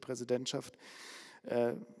ägyptische Präsidentschaft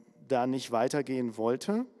da nicht weitergehen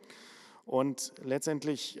wollte. Und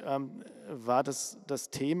letztendlich war das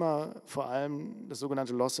Thema vor allem das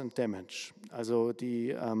sogenannte Loss and Damage, also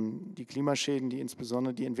die Klimaschäden, die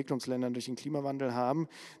insbesondere die Entwicklungsländer durch den Klimawandel haben,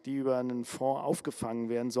 die über einen Fonds aufgefangen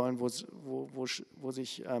werden sollen, wo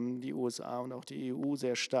sich die USA und auch die EU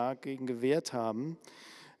sehr stark gegen gewehrt haben,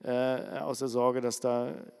 aus der Sorge, dass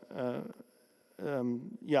da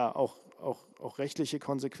auch rechtliche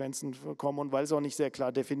Konsequenzen kommen und weil es auch nicht sehr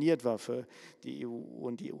klar definiert war für die EU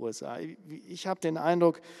und die USA. Ich habe den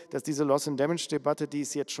Eindruck, dass diese Loss-and-Damage-Debatte, die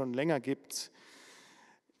es jetzt schon länger gibt,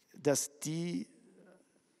 dass die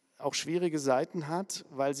auch schwierige Seiten hat,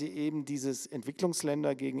 weil sie eben dieses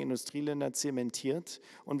Entwicklungsländer gegen Industrieländer zementiert.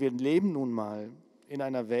 Und wir leben nun mal in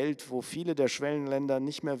einer Welt, wo viele der Schwellenländer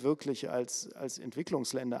nicht mehr wirklich als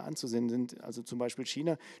Entwicklungsländer anzusehen sind, also zum Beispiel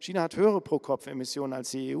China. China hat höhere Pro-Kopf-Emissionen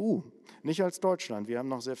als die EU, nicht als Deutschland. Wir haben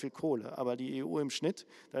noch sehr viel Kohle, aber die EU im Schnitt,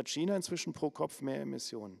 da hat China inzwischen pro Kopf mehr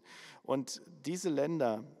Emissionen. Und diese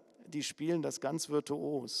Länder, die spielen das ganz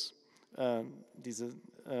virtuos, diese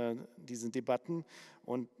Debatten,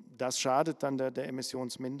 und das schadet dann der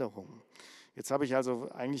Emissionsminderung. Jetzt habe ich also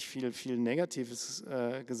eigentlich viel Negatives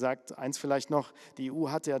gesagt. Eins vielleicht noch, die EU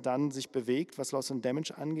hat ja dann sich bewegt, was Loss and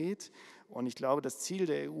Damage angeht. Und ich glaube, das Ziel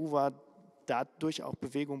der EU war, dadurch auch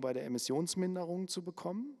Bewegung bei der Emissionsminderung zu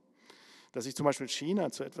bekommen, dass sich zum Beispiel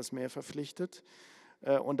China zu etwas mehr verpflichtet.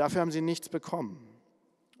 Und dafür haben sie nichts bekommen.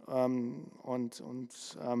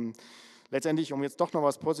 Letztendlich, um jetzt doch noch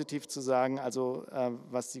was Positiv zu sagen, also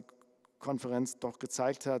was die Konferenz doch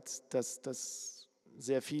gezeigt hat, dass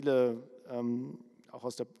sehr viele auch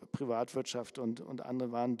aus der Privatwirtschaft und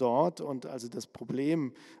andere waren dort und also das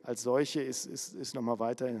Problem als solche ist nochmal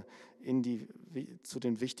weiter zu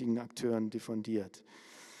den wichtigen Akteuren diffundiert.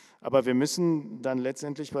 Aber wir müssen dann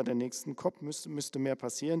letztendlich bei der nächsten COP, müsste mehr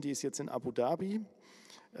passieren, die ist jetzt in Abu Dhabi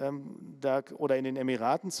oder in den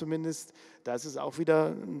Emiraten zumindest. Da ist es auch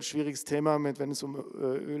wieder ein schwieriges Thema, wenn es um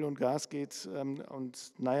Öl und Gas geht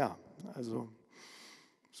und naja, also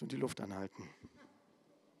müssen die Luft anhalten.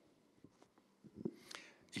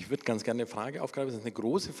 Ich würde ganz gerne eine Frage aufgreifen. Das ist eine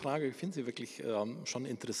große Frage. Ich finde sie wirklich schon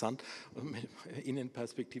interessant.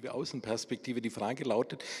 Innenperspektive, Außenperspektive. Die Frage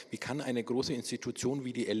lautet, wie kann eine große Institution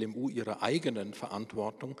wie die LMU ihrer eigenen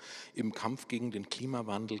Verantwortung im Kampf gegen den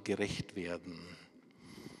Klimawandel gerecht werden?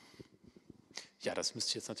 Ja, das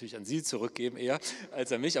müsste ich jetzt natürlich an Sie zurückgeben eher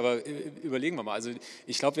als an mich, aber überlegen wir mal. Also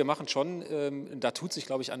ich glaube, wir machen schon, da tut sich,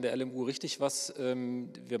 glaube ich, an der LMU richtig was.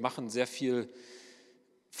 Wir machen sehr viel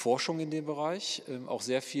Forschung in dem Bereich, auch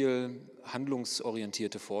sehr viel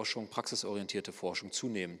handlungsorientierte Forschung, praxisorientierte Forschung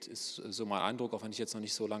zunehmend, ist so mein Eindruck, auch wenn ich jetzt noch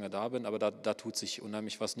nicht so lange da bin, aber da tut sich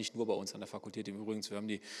unheimlich was, nicht nur bei uns an der Fakultät. Übrigens, wir haben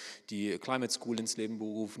die Climate School ins Leben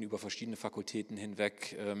berufen, über verschiedene Fakultäten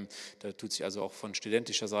hinweg. Da tut sich also auch von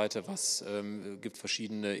studentischer Seite was, gibt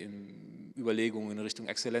verschiedene Überlegungen in Richtung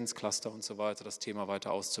Exzellenzcluster und so weiter, das Thema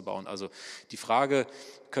weiter auszubauen. Also die Frage,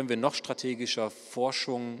 können wir noch strategischer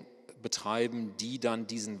Forschung betreiben, die dann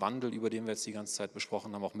diesen Wandel, über den wir jetzt die ganze Zeit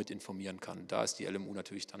besprochen haben, auch mit informieren kann. Da ist die LMU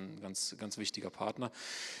natürlich dann ein ganz, ganz wichtiger Partner.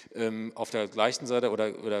 Auf der gleichen Seite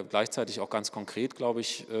oder gleichzeitig auch ganz konkret, glaube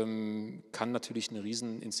ich, kann natürlich eine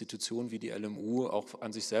Rieseninstitution wie die LMU auch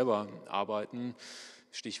an sich selber arbeiten.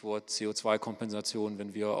 Stichwort CO2-Kompensation,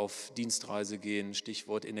 wenn wir auf Dienstreise gehen,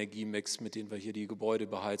 Stichwort Energiemix, mit dem wir hier die Gebäude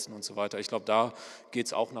beheizen und so weiter. Ich glaube, da geht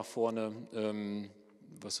es auch nach vorne,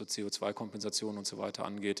 was so CO2-Kompensation und so weiter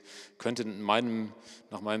angeht. Könnte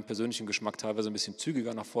nach meinem persönlichen Geschmack teilweise ein bisschen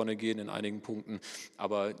zügiger nach vorne gehen in einigen Punkten,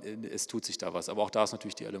 aber es tut sich da was. Aber auch da ist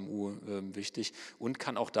natürlich die LMU wichtig und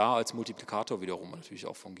kann auch da als Multiplikator wiederum natürlich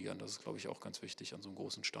auch fungieren. Das ist, glaube ich, auch ganz wichtig an so einem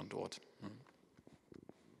großen Standort.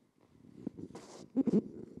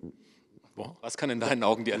 Was kann in deinen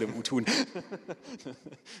Augen die LMU tun?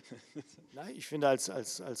 Ich finde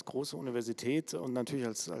als große Universität und natürlich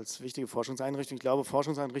als wichtige Forschungseinrichtung, ich glaube,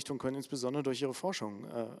 Forschungseinrichtungen können insbesondere durch ihre Forschung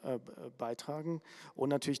beitragen und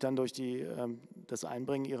natürlich dann durch das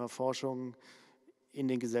Einbringen ihrer Forschung in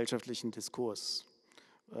den gesellschaftlichen Diskurs.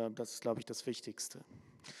 Das ist, glaube ich, das Wichtigste.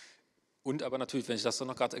 Und aber natürlich, wenn ich das dann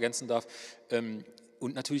noch gerade ergänzen darf,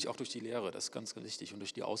 und natürlich auch durch die Lehre, das ist ganz, ganz wichtig, und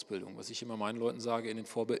durch die Ausbildung. Was ich immer meinen Leuten sage in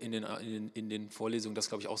den Vorlesungen, das ist,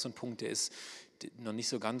 glaube ich, auch so ein Punkt, der ist noch nicht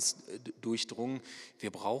so ganz durchdrungen. Wir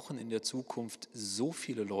brauchen in der Zukunft so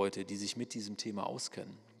viele Leute, die sich mit diesem Thema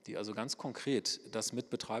auskennen, die also ganz konkret das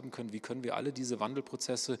mitbetreiben können. Wie können wir alle diese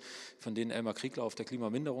Wandelprozesse, von denen Elmar Kriegler auf der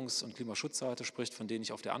Klimaminderungs- und Klimaschutzseite spricht, von denen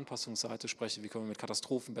ich auf der Anpassungsseite spreche, wie können wir mit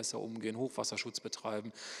Katastrophen besser umgehen, Hochwasserschutz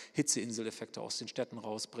betreiben, Hitzeinseleffekte aus den Städten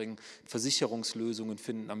rausbringen, Versicherungslösungen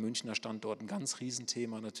finden am Münchner Standort, ein ganz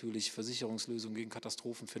Riesenthema natürlich, Versicherungslösungen gegen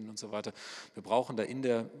Katastrophen finden und so weiter. Wir brauchen da in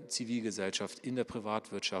der Zivilgesellschaft, in der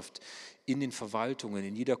Privatwirtschaft, in den Verwaltungen,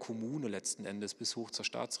 in jeder Kommune letzten Endes bis hoch zur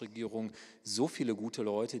Staatsregierung so viele gute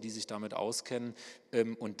Leute, die sich damit auskennen.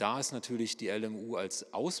 Und da ist natürlich die LMU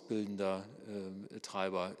als ausbildender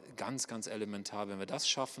Treiber ganz, ganz elementar. Wenn wir das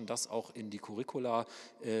schaffen, das auch in die Curricula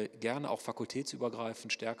gerne auch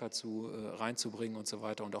fakultätsübergreifend stärker reinzubringen und so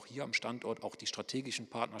weiter und auch hier am Standort auch die strategischen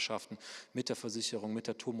Partnerschaften mit der Versicherung, mit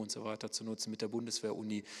der TUM und so weiter zu nutzen, mit der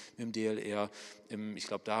Bundeswehr-Uni, mit dem DLR. Ich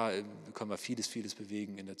glaube, da können wir vieles, vieles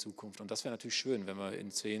bewegen in der Zukunft. Und das wäre natürlich schön, wenn wir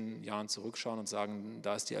in 10 Jahren zurückschauen und sagen,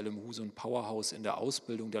 da ist die LMU so ein Powerhouse in der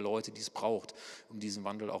Ausbildung der Leute, die es braucht, um diesen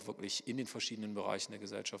Wandel auch wirklich in den verschiedenen Bereichen der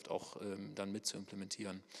Gesellschaft auch dann mit zu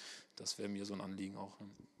implementieren. Das wäre mir so ein Anliegen auch.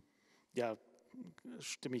 Ja,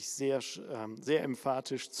 stimme ich sehr, sehr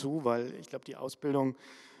emphatisch zu, weil ich glaube, die Ausbildung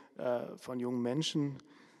von jungen Menschen,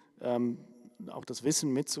 auch das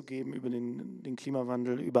Wissen mitzugeben über den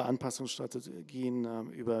Klimawandel, über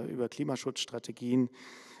Anpassungsstrategien, über Klimaschutzstrategien,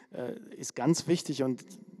 ist ganz wichtig. Und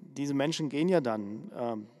diese Menschen gehen ja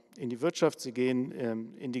dann in die Wirtschaft, sie gehen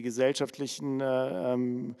in die gesellschaftlichen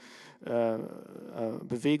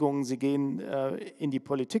Bewegungen, sie gehen in die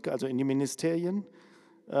Politik, also in die Ministerien,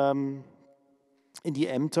 in die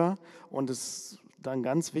Ämter. Und es ist dann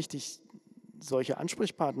ganz wichtig, solche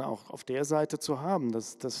Ansprechpartner auch auf der Seite zu haben.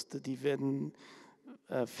 Die werden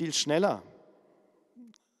viel schneller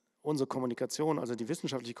unsere Kommunikation, also die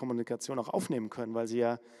wissenschaftliche Kommunikation auch aufnehmen können, weil sie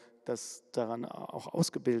ja daran auch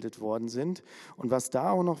ausgebildet worden sind. Und was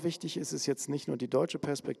da auch noch wichtig ist, ist jetzt nicht nur die deutsche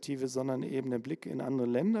Perspektive, sondern eben der Blick in andere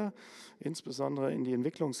Länder, insbesondere in die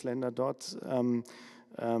Entwicklungsländer, dort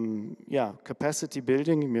Capacity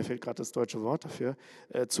Building, mir fehlt gerade das deutsche Wort dafür,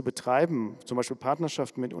 zu betreiben, zum Beispiel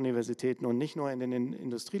Partnerschaften mit Universitäten und nicht nur in den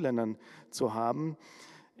Industrieländern zu haben.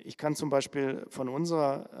 Ich kann zum Beispiel von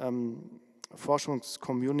unserer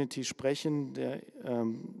Forschungscommunity sprechen,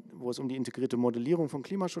 wo es um die integrierte Modellierung von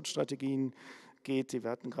Klimaschutzstrategien geht. Wir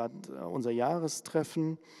hatten gerade unser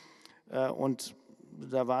Jahrestreffen und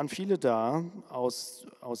da waren viele da aus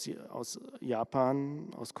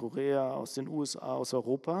Japan, aus Korea, aus den USA, aus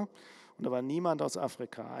Europa und da war niemand aus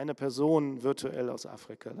Afrika, eine Person virtuell aus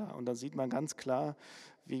Afrika da. Und da sieht man ganz klar,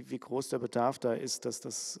 wie groß der Bedarf da ist,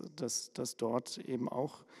 dass dort eben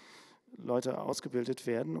auch Leute ausgebildet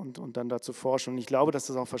werden und dann dazu forschen. Und ich glaube, dass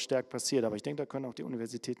das auch verstärkt passiert. Aber ich denke, da können auch die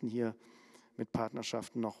Universitäten hier mit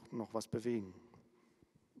Partnerschaften noch was bewegen.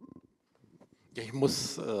 Ja, ich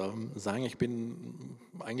muss sagen, ich bin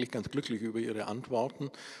eigentlich ganz glücklich über Ihre Antworten,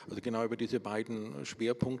 also genau über diese beiden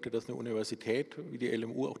Schwerpunkte, dass eine Universität wie die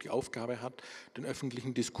LMU auch die Aufgabe hat, den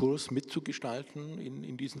öffentlichen Diskurs mitzugestalten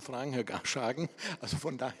in diesen Fragen, Herr Garschagen. Also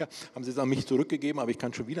von daher haben Sie es an mich zurückgegeben, aber ich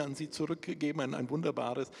kann schon wieder an Sie zurückgeben, ein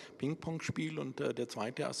wunderbares Ping-Pong-Spiel. Und der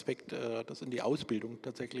zweite Aspekt, das in die Ausbildung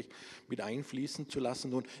tatsächlich mit einfließen zu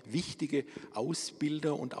lassen. Nun, wichtige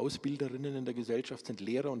Ausbilder und Ausbilderinnen in der Gesellschaft sind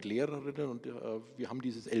Lehrer und Lehrerinnen und wir haben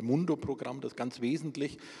dieses El Mundo-Programm, das ganz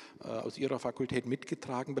wesentlich aus Ihrer Fakultät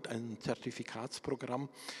mitgetragen wird, ein Zertifikatsprogramm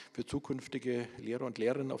für zukünftige Lehrer und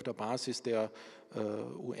Lehrerinnen auf der Basis der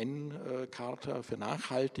UN-Charta für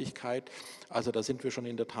Nachhaltigkeit. Also da sind wir schon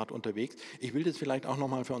in der Tat unterwegs. Ich will das vielleicht auch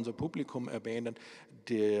nochmal für unser Publikum erwähnen.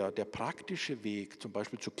 Der praktische Weg, zum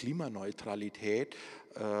Beispiel zur Klimaneutralität,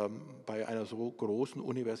 bei einer so großen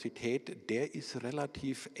Universität, der ist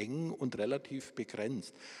relativ eng und relativ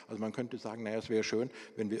begrenzt. Also man könnte sagen, naja, es wäre schön,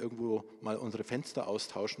 wenn wir irgendwo mal unsere Fenster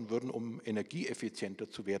austauschen würden, um energieeffizienter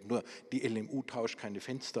zu werden. Nur die LMU tauscht keine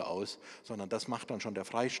Fenster aus, sondern das macht dann schon der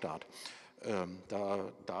Freistaat.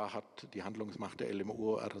 Da hat die Handlungsmacht der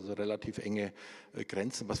LMU also relativ enge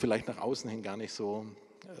Grenzen, was vielleicht nach außen hin gar nicht so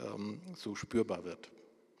spürbar wird.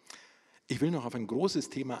 Ich will noch auf ein großes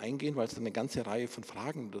Thema eingehen, weil es eine ganze Reihe von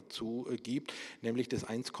Fragen dazu gibt, nämlich das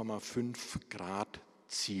 1,5 Grad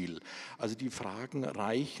Ziel. Also die Fragen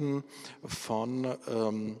reichen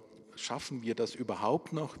von, schaffen wir das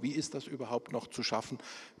überhaupt noch, wie ist das überhaupt noch zu schaffen,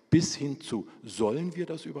 bis hin zu, sollen wir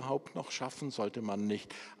das überhaupt noch schaffen, sollte man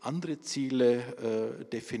nicht andere Ziele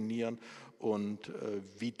definieren und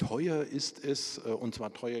wie teuer ist es, und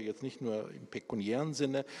zwar teuer jetzt nicht nur im pekuniären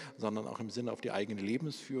Sinne, sondern auch im Sinne auf die eigene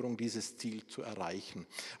Lebensführung, dieses Ziel zu erreichen.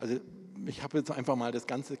 Also ich habe jetzt einfach mal das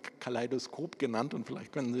ganze Kaleidoskop genannt und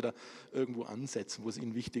vielleicht können Sie da irgendwo ansetzen, wo es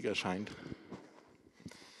Ihnen wichtig erscheint.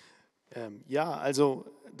 Ja, also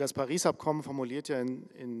das Paris-Abkommen formuliert ja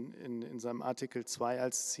in seinem Artikel 2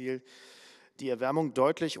 als Ziel, die Erwärmung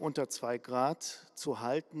deutlich unter 2 Grad zu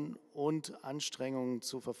halten und Anstrengungen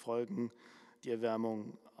zu verfolgen, die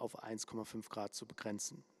Erwärmung auf 1,5 Grad zu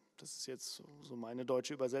begrenzen. Das ist jetzt so meine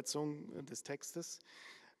deutsche Übersetzung des Textes.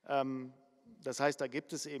 Das heißt, da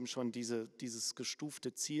gibt es eben schon dieses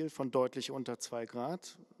gestufte Ziel von deutlich unter 2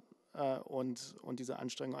 Grad und diese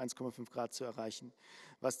Anstrengung 1,5 Grad zu erreichen.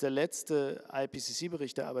 Was der letzte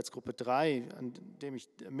IPCC-Bericht der Arbeitsgruppe 3, an dem ich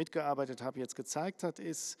mitgearbeitet habe, jetzt gezeigt hat,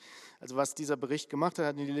 ist, also was dieser Bericht gemacht hat,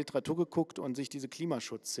 hat in die Literatur geguckt und sich diese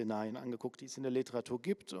Klimaschutzszenarien angeguckt, die es in der Literatur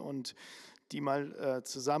gibt und die mal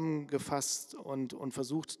zusammengefasst und hat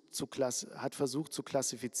versucht zu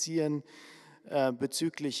klassifizieren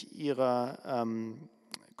bezüglich ihrer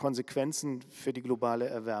Konsequenzen für die globale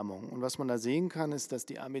Erwärmung. Und was man da sehen kann, ist, dass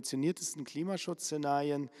die ambitioniertesten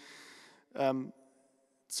Klimaschutzszenarien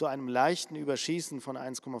zu einem leichten Überschießen von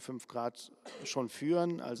 1,5 Grad schon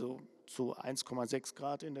führen, also zu 1,6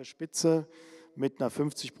 Grad in der Spitze mit einer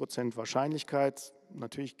 50% Wahrscheinlichkeit.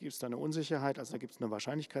 Natürlich gibt es da eine Unsicherheit, also da gibt es eine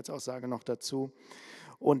Wahrscheinlichkeitsaussage noch dazu.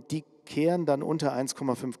 Und die kehren dann unter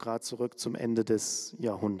 1,5 Grad zurück zum Ende des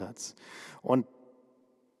Jahrhunderts. Und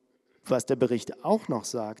was der Bericht auch noch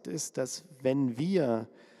sagt, ist, dass wenn wir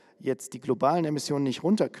jetzt die globalen Emissionen nicht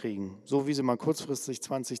runterkriegen, so wie sie mal kurzfristig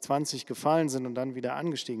 2020 gefallen sind und dann wieder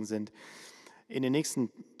angestiegen sind, in den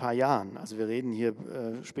nächsten paar Jahren, also wir reden hier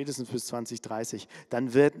spätestens bis 2030,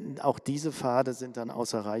 dann werden auch diese Pfade sind dann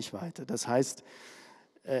außer Reichweite. Das heißt,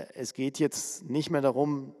 es geht jetzt nicht mehr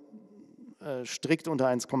darum, strikt unter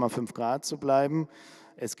 1,5 Grad zu bleiben.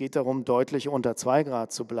 Es geht darum, deutlich unter 2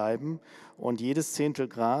 Grad zu bleiben und jedes Zehntel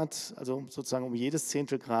Grad, also sozusagen um jedes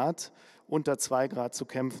Zehntel Grad unter 2 Grad zu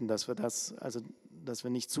kämpfen, dass wir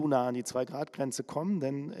nicht zu nah an die 2-Grad-Grenze kommen,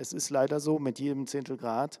 denn es ist leider so, mit jedem Zehntel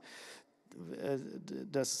Grad,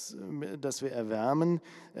 dass wir erwärmen,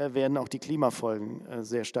 werden auch die Klimafolgen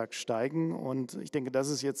sehr stark steigen und ich denke, das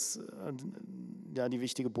ist jetzt ja, die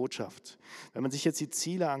wichtige Botschaft. Wenn man sich jetzt die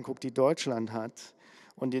Ziele anguckt, die Deutschland hat,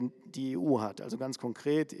 und die EU hat. Also ganz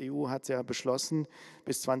konkret, die EU hat ja beschlossen,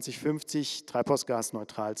 bis 2050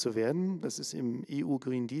 treibhausgasneutral zu werden. Das ist im EU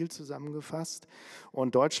Green Deal zusammengefasst.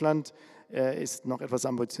 Und Deutschland ist noch etwas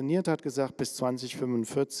ambitioniert, hat gesagt, bis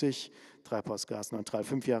 2045 treibhausgasneutral,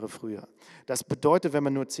 5 Jahre früher. Das bedeutet, wenn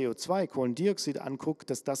man nur CO2, Kohlendioxid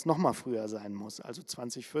anguckt, dass das noch mal früher sein muss. Also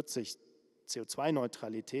 2040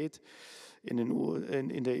 CO2-Neutralität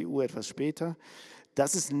in der EU etwas später.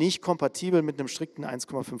 Das ist nicht kompatibel mit einem strikten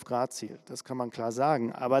 1,5 Grad Ziel, das kann man klar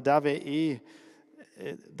sagen. Aber da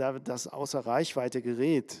das außer Reichweite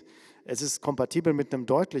gerät, es ist kompatibel mit einem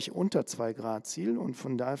deutlich unter 2 Grad Ziel und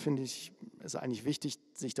von daher finde ich es eigentlich wichtig,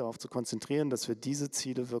 sich darauf zu konzentrieren, dass wir diese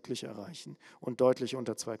Ziele wirklich erreichen und deutlich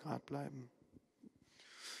unter 2 Grad bleiben.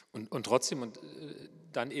 Und trotzdem und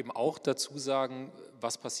dann eben auch dazu sagen,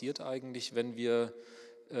 was passiert eigentlich, wenn wir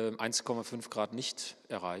 1,5 Grad nicht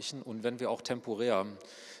erreichen und wenn wir auch temporär,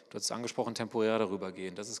 du hast es angesprochen, temporär darüber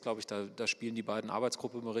gehen. Das ist, glaube ich, da spielen die beiden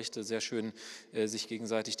Arbeitsgruppenberichte sehr schön sich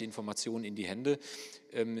gegenseitig die Informationen in die Hände,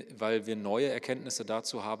 weil wir neue Erkenntnisse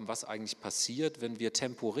dazu haben, was eigentlich passiert, wenn wir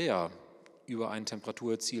temporär über ein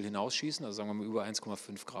Temperaturziel hinausschießen, also sagen wir mal über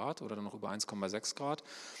 1,5 Grad oder dann noch über 1,6 Grad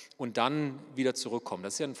und dann wieder zurückkommen.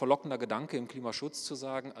 Das ist ja ein verlockender Gedanke im Klimaschutz zu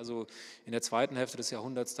sagen, also in der zweiten Hälfte des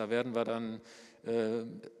Jahrhunderts, da werden wir dann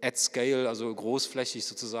at scale, also großflächig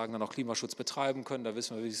sozusagen dann auch Klimaschutz betreiben können, da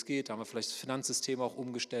wissen wir, wie es geht, da haben wir vielleicht das Finanzsystem auch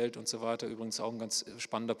umgestellt und so weiter. Übrigens auch ein ganz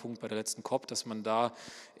spannender Punkt bei der letzten COP, dass man da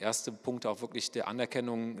erste Punkte auch wirklich der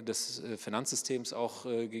Anerkennung des Finanzsystems auch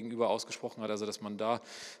gegenüber ausgesprochen hat, also dass man da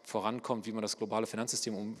vorankommt, wie man das globale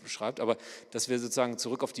Finanzsystem umschreibt, aber dass wir sozusagen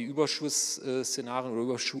zurück auf die Überschussszenarien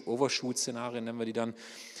oder Overshoot-Szenarien nennen wir die dann,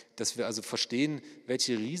 dass wir also verstehen,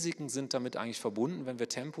 welche Risiken sind damit eigentlich verbunden, wenn wir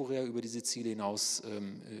temporär über diese Ziele hinaus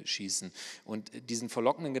schießen. Und diesen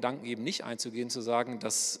verlockenden Gedanken eben nicht einzugehen, zu sagen,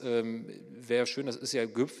 das wäre schön, das ist ja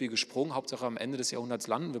gehüpft wie gesprungen, Hauptsache am Ende des Jahrhunderts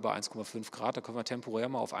landen wir bei 1,5 Grad, da können wir temporär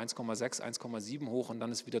mal auf 1,6, 1,7 hoch und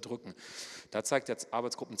dann es wieder drücken. Da zeigt der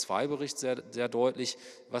Arbeitsgruppen-2-Bericht sehr, sehr deutlich,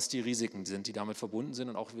 was die Risiken sind, die damit verbunden sind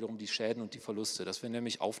und auch wiederum die Schäden und die Verluste. Dass wir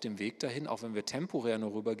nämlich auf dem Weg dahin, auch wenn wir temporär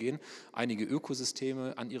nur rübergehen, einige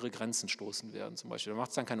Ökosysteme an ihre Grenzen stoßen werden zum Beispiel. Da macht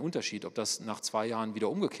es dann keinen Unterschied, ob das nach 2 Jahren wieder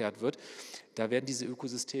umgekehrt wird. Da werden diese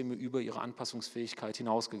Ökosysteme über ihre Anpassungsfähigkeit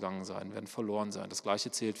hinausgegangen sein, werden verloren sein. Das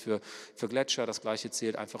Gleiche zählt für Gletscher, das Gleiche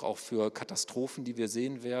zählt einfach auch für Katastrophen, die wir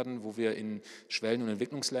sehen werden, wo wir in Schwellen- und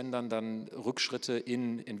Entwicklungsländern dann Rückschritte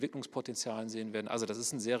in Entwicklungspotenzialen sehen werden. Also das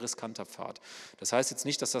ist ein sehr riskanter Pfad. Das heißt jetzt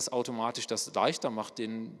nicht, dass das automatisch das leichter macht,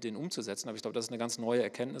 den umzusetzen, aber ich glaube, das ist eine ganz neue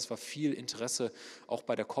Erkenntnis, war viel Interesse auch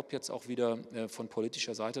bei der COP jetzt auch wieder von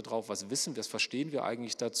politischer Seite drauf. Was wissen wir, was verstehen wir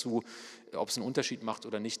eigentlich dazu, ob es einen Unterschied macht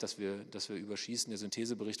oder nicht, dass wir überschießen. Der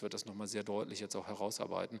Synthesebericht wird das nochmal sehr deutlich jetzt auch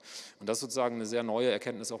herausarbeiten. Und das ist sozusagen eine sehr neue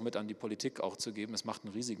Erkenntnis auch mit an die Politik auch zu geben. Es macht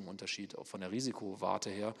einen riesigen Unterschied, auch von der Risikowarte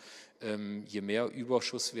her. Je mehr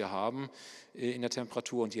Überschuss wir haben in der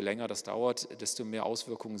Temperatur und je länger das dauert, desto mehr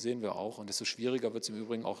Auswirkungen sehen wir auch. Und desto schwieriger wird es im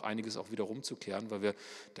Übrigen auch einiges auch wieder rumzukehren, weil wir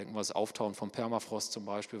denken, das Auftauen vom Permafrost zum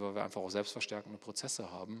Beispiel, weil wir einfach auch selbstverstärkende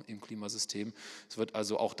Prozesse haben im Klimasystem. Es wird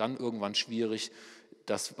also auch dann irgendwann schwierig,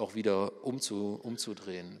 das auch wieder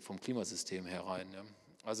umzudrehen vom Klimasystem herein. Ja.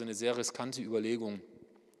 Also eine sehr riskante Überlegung,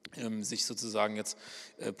 sich sozusagen jetzt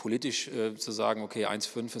politisch zu sagen, okay,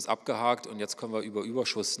 1,5 ist abgehakt und jetzt können wir über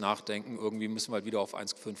Überschuss nachdenken, irgendwie müssen wir halt wieder auf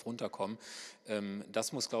 1,5 runterkommen.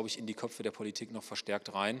 Das muss, glaube ich, in die Köpfe der Politik noch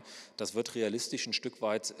verstärkt rein. Das wird realistisch ein Stück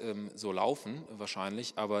weit so laufen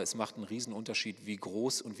wahrscheinlich, aber es macht einen riesen Unterschied, wie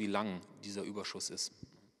groß und wie lang dieser Überschuss ist.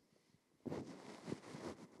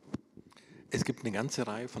 Es gibt eine ganze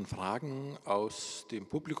Reihe von Fragen aus dem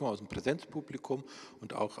Publikum, aus dem Präsenzpublikum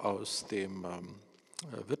und auch aus dem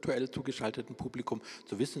virtuell zugeschalteten Publikum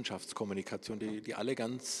zur Wissenschaftskommunikation, die alle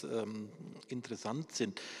ganz interessant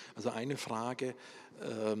sind. Also eine Frage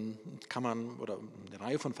kann man, oder eine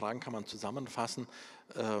Reihe von Fragen kann man zusammenfassen,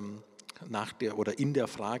 in der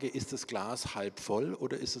Frage, ist das Glas halb voll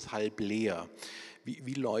oder ist es halb leer?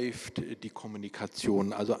 Wie läuft die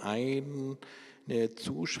Kommunikation? Also eine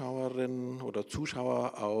Zuschauerin oder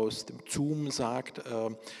Zuschauer aus dem Zoom sagt,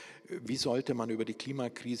 wie sollte man über die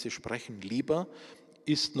Klimakrise sprechen? Lieber,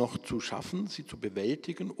 ist noch zu schaffen, sie zu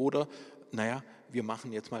bewältigen oder, naja, wir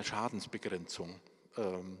machen jetzt mal Schadensbegrenzung.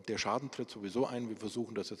 Der Schaden tritt sowieso ein, wir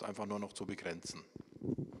versuchen das jetzt einfach nur noch zu begrenzen.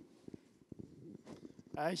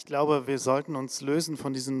 Ja, ich glaube, wir sollten uns lösen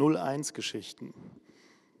von diesen 0-1-Geschichten.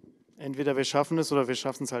 Entweder wir schaffen es oder wir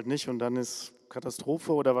schaffen es halt nicht und dann ist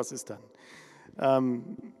Katastrophe oder was ist dann?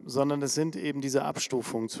 Sondern es sind eben diese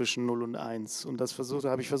Abstufungen zwischen 0 und 1. Und das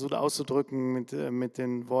habe ich versucht auszudrücken mit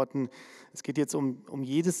den Worten, es geht jetzt um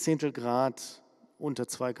jedes Zehntelgrad unter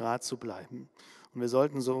 2 Grad zu bleiben. Und wir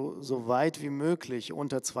sollten so weit wie möglich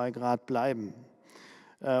unter 2 Grad bleiben.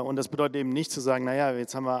 Und das bedeutet eben nicht zu sagen, naja,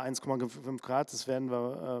 jetzt haben wir 1,5 Grad, das werden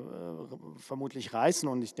wir vermutlich reißen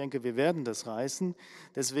und ich denke, wir werden das reißen.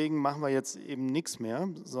 Deswegen machen wir jetzt eben nichts mehr,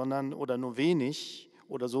 oder nur wenig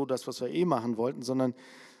oder so das, was wir eh machen wollten, sondern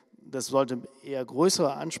das sollte eher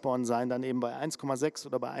größerer Ansporn sein, dann eben bei 1,6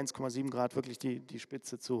 oder bei 1,7 Grad wirklich die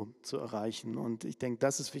Spitze zu erreichen. Und ich denke,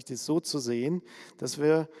 das ist wichtig, so zu sehen, dass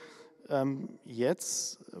wir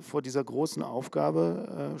jetzt vor dieser großen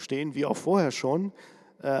Aufgabe stehen, wie auch vorher schon,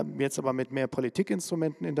 jetzt aber mit mehr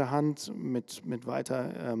Politikinstrumenten in der Hand, mit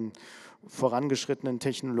weiter vorangeschrittenen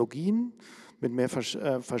Technologien, mit mehr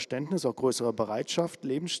Verständnis, auch größerer Bereitschaft,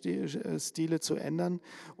 Lebensstile zu ändern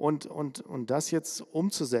und das jetzt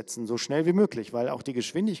umzusetzen, so schnell wie möglich, weil auch die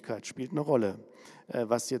Geschwindigkeit spielt eine Rolle,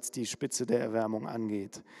 was jetzt die Spitze der Erwärmung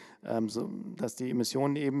angeht, dass die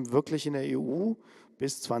Emissionen eben wirklich in der EU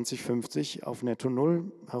bis 2050 auf Netto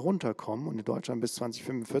Null herunterkommen und in Deutschland bis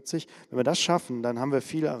 2045. Wenn wir das schaffen, dann haben wir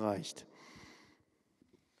viel erreicht.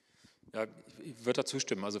 Ja, ich würde dazu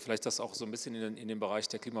stimmen. Also vielleicht das auch so ein bisschen in den Bereich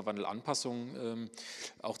der Klimawandelanpassung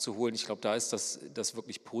auch zu holen. Ich glaube, da ist das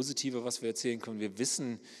wirklich Positive, was wir erzählen können. Wir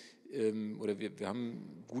wissen oder wir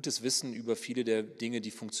haben gutes Wissen über viele der Dinge,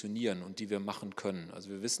 die funktionieren und die wir machen können. Also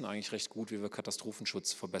wir wissen eigentlich recht gut, wie wir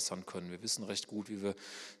Katastrophenschutz verbessern können. Wir wissen recht gut, wie wir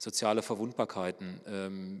soziale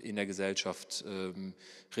Verwundbarkeiten in der Gesellschaft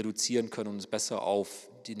reduzieren können und uns besser auf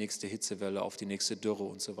die nächste Hitzewelle, auf die nächste Dürre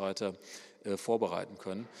und so weiter vorbereiten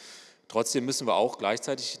können. Trotzdem müssen wir auch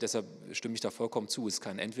gleichzeitig, deshalb stimme ich da vollkommen zu, ist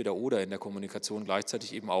kein Entweder-Oder in der Kommunikation,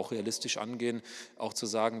 gleichzeitig eben auch realistisch angehen, auch zu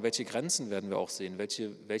sagen, welche Grenzen werden wir auch sehen,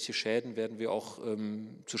 welche Schäden werden wir auch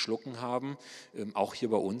zu schlucken haben, auch hier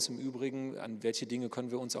bei uns im Übrigen, an welche Dinge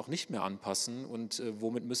können wir uns auch nicht mehr anpassen und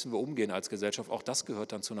womit müssen wir umgehen als Gesellschaft. Auch das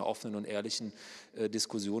gehört dann zu einer offenen und ehrlichen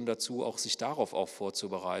Diskussion dazu, auch sich darauf auch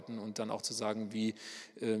vorzubereiten und dann auch zu sagen, wie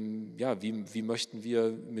möchten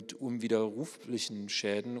wir mit unwiderruflichen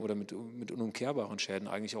Schäden oder mit unumkehrbaren Schäden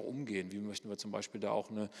eigentlich auch umgehen. Wie möchten wir zum Beispiel da auch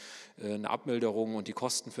eine Abmilderung und die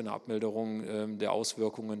Kosten für eine Abmilderung der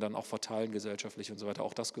Auswirkungen dann auch verteilen gesellschaftlich und so weiter.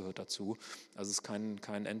 Auch das gehört dazu. Also es ist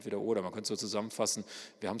kein Entweder-Oder. Man könnte so zusammenfassen,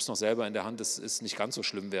 wir haben es noch selber in der Hand, es ist nicht ganz so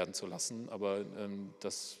schlimm werden zu lassen, aber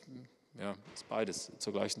das ist beides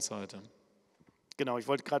zur gleichen Zeit. Ja. Genau, ich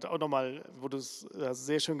wollte gerade auch nochmal, wo du es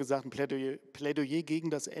sehr schön gesagt, ein Plädoyer gegen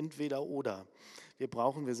das Entweder-Oder.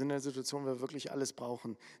 Wir sind in einer Situation, wo wir wirklich alles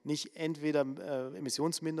brauchen. Nicht entweder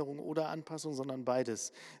Emissionsminderung oder Anpassung, sondern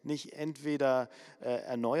beides. Nicht entweder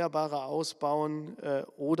Erneuerbare ausbauen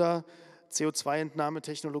oder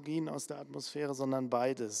CO2-Entnahmetechnologien aus der Atmosphäre, sondern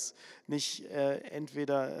beides. Nicht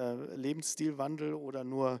entweder Lebensstilwandel oder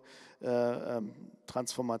nur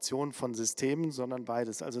Transformation von Systemen, sondern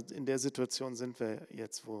beides. Also in der Situation sind wir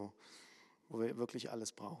jetzt, wo wir wirklich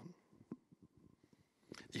alles brauchen.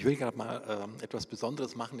 Ich will gerade mal etwas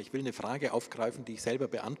Besonderes machen. Ich will eine Frage aufgreifen, die ich selber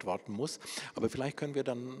beantworten muss. Aber vielleicht können wir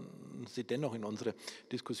dann sie dennoch in unsere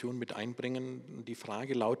Diskussion mit einbringen. Die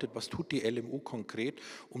Frage lautet, was tut die LMU konkret,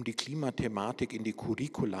 um die Klimathematik in die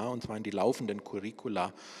Curricula, und zwar in die laufenden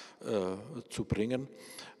Curricula, zu bringen?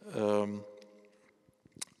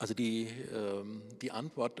 Also die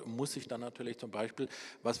Antwort muss sich dann natürlich zum Beispiel,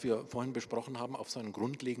 was wir vorhin besprochen haben, auf so einen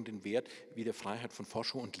grundlegenden Wert wie der Freiheit von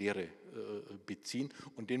Forschung und Lehre beziehen.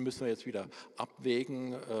 Und den müssen wir jetzt wieder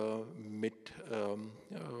abwägen mit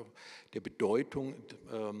der Bedeutung,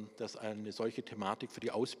 dass eine solche Thematik für die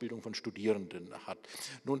Ausbildung von Studierenden hat.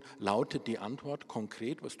 Nun lautet die Antwort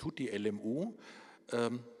konkret, was tut die LMU?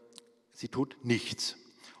 Sie tut nichts.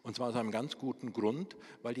 Und zwar aus einem ganz guten Grund,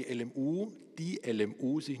 weil die LMU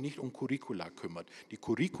sich nicht um Curricula kümmert. Die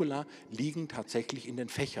Curricula liegen tatsächlich in den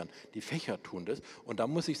Fächern. Die Fächer tun das. Und da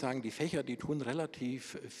muss ich sagen, die Fächer, die tun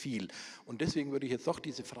relativ viel. Und deswegen würde ich jetzt doch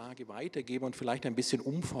diese Frage weitergeben und vielleicht ein bisschen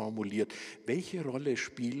umformuliert. Welche Rolle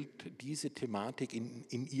spielt diese Thematik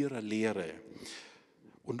in Ihrer Lehre?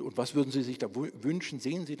 Und was würden Sie sich da wünschen?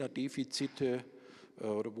 Sehen Sie da Defizite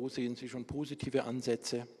oder wo sehen Sie schon positive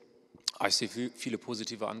Ansätze? Ich sehe viele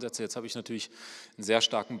positive Ansätze. Jetzt habe ich natürlich einen sehr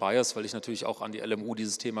starken Bias, weil ich natürlich auch an die LMU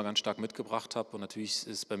dieses Thema ganz stark mitgebracht habe. Und natürlich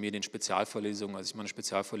ist bei mir in den Spezialvorlesungen, also ich mache eine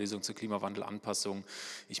Spezialvorlesung zur Klimawandelanpassung.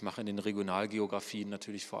 Ich mache in den Regionalgeografien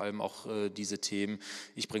natürlich vor allem auch diese Themen.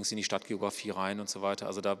 Ich bringe es in die Stadtgeografie rein und so weiter.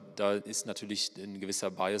 Also da ist natürlich ein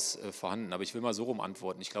gewisser Bias vorhanden. Aber ich will mal so rum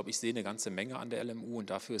antworten. Ich glaube, ich sehe eine ganze Menge an der LMU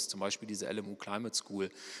und dafür ist zum Beispiel diese LMU Climate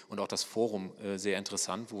School und auch das Forum sehr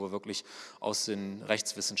interessant, wo wir wirklich aus den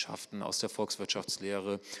Rechtswissenschaften, aus der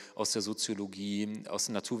Volkswirtschaftslehre, aus der Soziologie, aus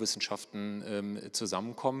den Naturwissenschaften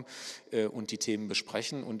zusammenkommen und die Themen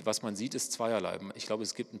besprechen. Und was man sieht, ist zweierlei. Ich glaube,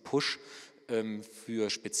 es gibt einen Push für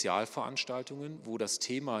Spezialveranstaltungen, wo das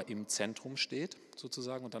Thema im Zentrum steht,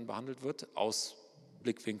 sozusagen, und dann behandelt wird, aus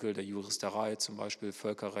Blickwinkel der Juristerei, zum Beispiel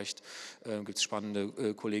Völkerrecht, gibt es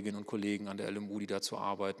spannende Kolleginnen und Kollegen an der LMU, die dazu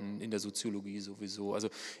arbeiten, in der Soziologie sowieso, also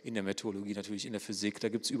in der Meteorologie natürlich, in der Physik, da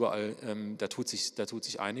gibt es überall, da tut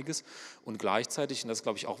sich einiges. Und gleichzeitig, und das ist,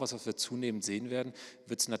 glaube ich, auch was wir zunehmend sehen werden,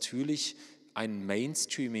 wird es natürlich ein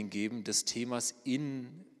Mainstreaming geben des Themas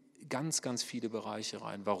in ganz, ganz viele Bereiche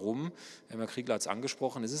rein. Warum? Herr Kriegler hat es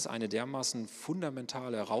angesprochen, es ist eine dermaßen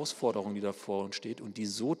fundamentale Herausforderung, die da vor uns steht und die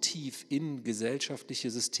so tief in gesellschaftliche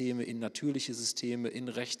Systeme, in natürliche Systeme, in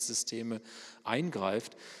Rechtssysteme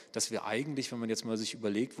eingreift, dass wir eigentlich, wenn man jetzt mal sich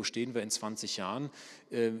überlegt, wo stehen wir in 20 Jahren,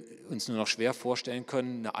 uns nur noch schwer vorstellen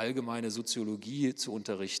können, eine allgemeine Soziologie zu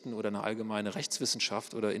unterrichten oder eine allgemeine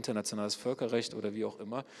Rechtswissenschaft oder internationales Völkerrecht oder wie auch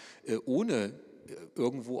immer, ohne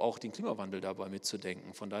irgendwo auch den Klimawandel dabei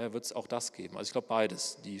mitzudenken. Von daher wird es auch das geben. Also ich glaube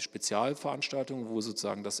beides. Die Spezialveranstaltungen, wo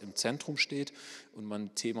sozusagen das im Zentrum steht und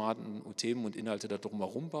man Themen und Inhalte da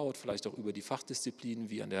drumherum baut, vielleicht auch über die Fachdisziplinen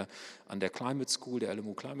wie an der Climate School, der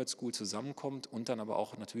LMU Climate School zusammenkommt, und dann aber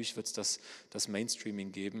auch natürlich wird es das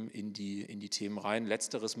Mainstreaming geben in die Themen rein.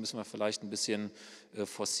 Letzteres müssen wir vielleicht ein bisschen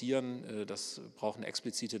forcieren. Das braucht eine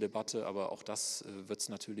explizite Debatte, aber auch das wird es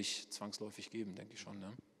natürlich zwangsläufig geben, denke ich schon.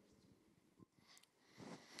 Ne?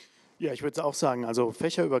 Ja, ich würde es auch sagen, also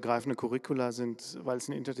fächerübergreifende Curricula sind, weil es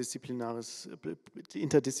ein interdisziplinäres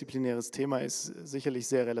Thema ist, sicherlich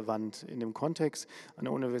sehr relevant in dem Kontext. An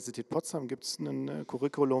der Universität Potsdam gibt es ein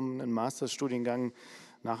Curriculum, einen Masterstudiengang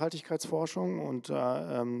Nachhaltigkeitsforschung, und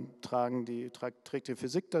da trägt die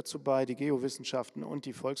Physik dazu bei, die Geowissenschaften und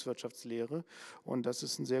die Volkswirtschaftslehre, und das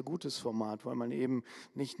ist ein sehr gutes Format, weil man eben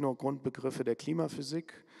nicht nur Grundbegriffe der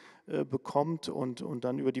Klimaphysik bekommt und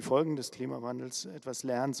dann über die Folgen des Klimawandels etwas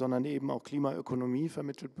lernt, sondern eben auch Klimaökonomie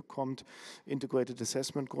vermittelt bekommt, Integrated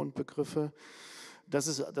Assessment Grundbegriffe. Das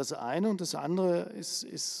ist das eine, und das andere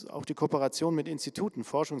ist auch die Kooperation mit Instituten,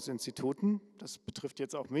 Forschungsinstituten. Das betrifft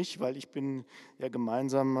jetzt auch mich, weil ich bin ja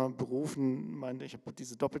gemeinsam berufen, ich habe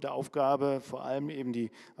diese doppelte Aufgabe, vor allem eben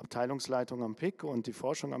die Abteilungsleitung am PIK und die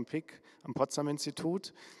Forschung am PIK, am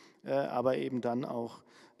Potsdam-Institut, aber eben dann auch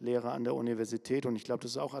Lehre an der Universität, und ich glaube,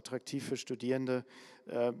 das ist auch attraktiv für Studierende,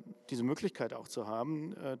 diese Möglichkeit auch zu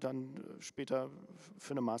haben, dann später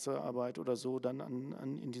für eine Masterarbeit oder so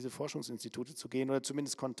dann in diese Forschungsinstitute zu gehen oder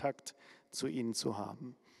zumindest Kontakt zu ihnen zu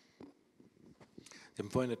haben. Sie haben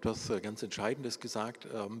vorhin etwas ganz Entscheidendes gesagt,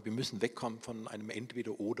 wir müssen wegkommen von einem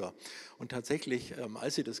Entweder-Oder. Und tatsächlich,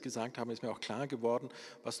 als Sie das gesagt haben, ist mir auch klar geworden,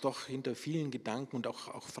 was doch hinter vielen Gedanken und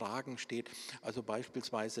auch Fragen steht. Also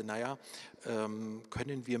beispielsweise,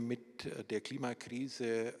 können wir mit der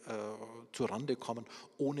Klimakrise zurande kommen,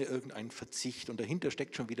 ohne irgendeinen Verzicht? Und dahinter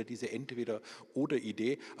steckt schon wieder diese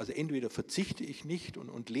Entweder-Oder-Idee. Also entweder verzichte ich nicht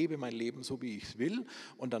und lebe mein Leben so, wie ich es will,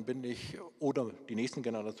 und dann bin ich oder die nächsten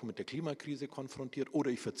Generationen mit der Klimakrise konfrontiert,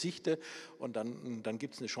 oder ich verzichte, und dann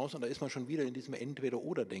gibt es eine Chance, und da ist man schon wieder in diesem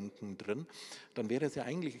Entweder-Oder-Denken drin. Dann wäre es ja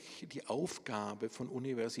eigentlich die Aufgabe von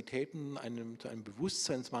Universitäten, zu einem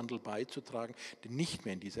Bewusstseinswandel beizutragen, der nicht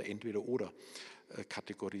mehr in dieser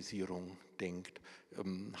Entweder-Oder-Kategorisierung denkt.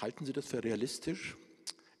 Halten Sie das für realistisch?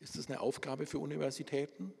 Ist das eine Aufgabe für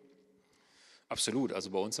Universitäten? Absolut.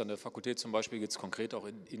 Also bei uns an der Fakultät zum Beispiel geht es konkret auch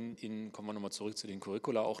kommen wir nochmal zurück zu den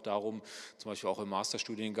Curricula, auch darum, zum Beispiel auch im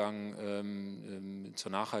Masterstudiengang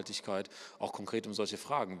zur Nachhaltigkeit, auch konkret um solche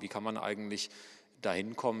Fragen. Wie kann man eigentlich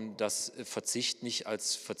dahin kommen, dass Verzicht nicht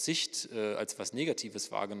als Verzicht, als was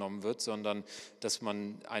Negatives wahrgenommen wird, sondern dass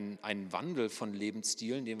man einen Wandel von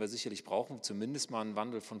Lebensstilen, den wir sicherlich brauchen, zumindest mal einen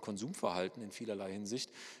Wandel von Konsumverhalten in vielerlei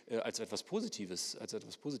Hinsicht, als etwas Positives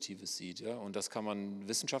sieht. Ja? Und das kann man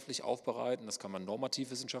wissenschaftlich aufbereiten, das kann man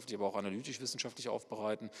normativ wissenschaftlich, aber auch analytisch wissenschaftlich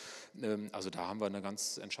aufbereiten. Also da haben wir eine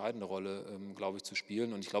ganz entscheidende Rolle, glaube ich, zu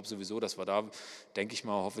spielen. Und ich glaube sowieso, dass wir da, denke ich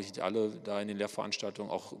mal, hoffentlich alle da in den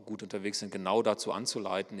Lehrveranstaltungen auch gut unterwegs sind, genau dazu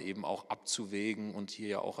anzuleiten, eben auch abzuwägen, und hier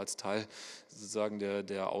ja auch als Teil sozusagen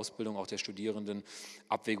der Ausbildung auch der Studierenden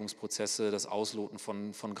Abwägungsprozesse, das Ausloten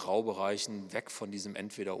von Graubereichen, weg von diesem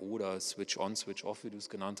Entweder-Oder, Switch on, Switch off, wie du es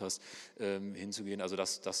genannt hast, hinzugehen. Also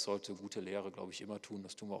das sollte gute Lehre, glaube ich, immer tun.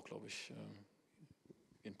 Das tun wir auch, glaube ich,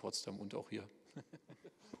 in Potsdam und auch hier.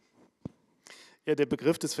 Ja, der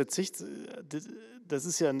Begriff des Verzichts, das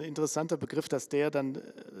ist ja ein interessanter Begriff, dass der dann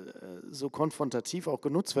so konfrontativ auch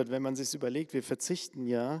genutzt wird, wenn man sich überlegt, wir verzichten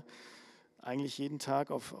ja eigentlich jeden Tag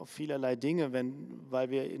auf vielerlei Dinge, weil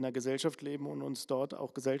wir in einer Gesellschaft leben und uns dort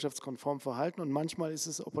auch gesellschaftskonform verhalten, und manchmal ist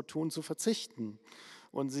es opportun zu verzichten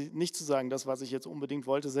und nicht zu sagen, das, was ich jetzt unbedingt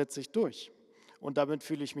wollte, setze ich durch. Und damit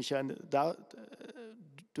fühle ich mich ja,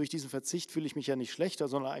 durch diesen Verzicht fühle ich mich ja nicht schlechter,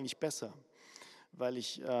 sondern eigentlich besser, weil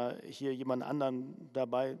ich hier jemand anderen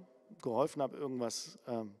dabei geholfen habe, irgendwas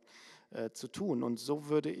zu tun. Und so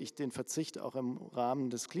würde ich den Verzicht auch im Rahmen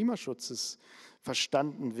des Klimaschutzes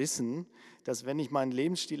verstanden wissen, dass wenn ich meinen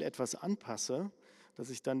Lebensstil etwas anpasse, dass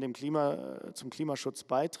ich dann zum Klimaschutz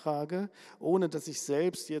beitrage, ohne dass ich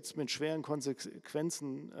selbst jetzt mit schweren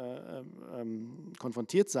Konsequenzen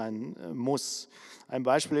konfrontiert sein muss. Ein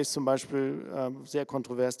Beispiel ist zum Beispiel sehr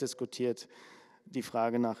kontrovers diskutiert, die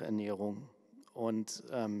Frage nach Ernährung. Und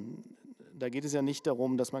da geht es ja nicht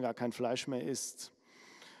darum, dass man gar kein Fleisch mehr isst,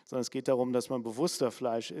 sondern es geht darum, dass man bewusster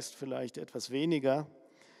Fleisch isst, vielleicht etwas weniger.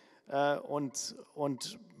 Und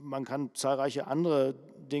man kann zahlreiche andere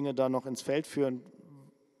Dinge da noch ins Feld führen,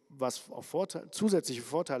 was auch zusätzliche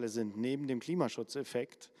Vorteile sind, neben dem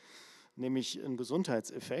Klimaschutzeffekt, nämlich ein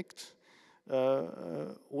Gesundheitseffekt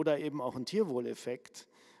oder eben auch ein Tierwohleffekt.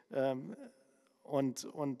 Und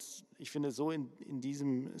ich finde, so in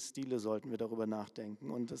diesem Stile sollten wir darüber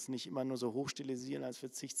nachdenken und das nicht immer nur so hochstilisieren als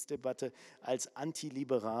Verzichtsdebatte, als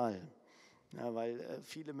antiliberal. Ja, weil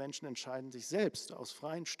viele Menschen entscheiden sich selbst aus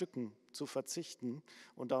freien Stücken zu verzichten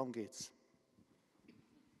und darum geht es.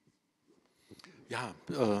 Ja,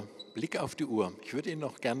 Blick auf die Uhr. Ich würde Ihnen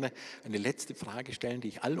noch gerne eine letzte Frage stellen, die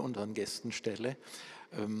ich all unseren Gästen stelle.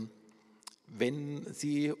 Wenn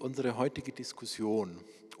Sie unsere heutige Diskussion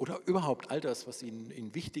oder überhaupt all das, was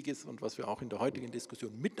Ihnen wichtig ist und was wir auch in der heutigen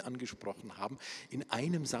Diskussion mit angesprochen haben, in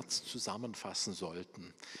einem Satz zusammenfassen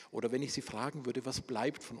sollten, oder wenn ich Sie fragen würde, was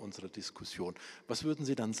bleibt von unserer Diskussion, was würden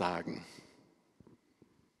Sie dann sagen?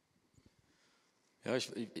 Ja,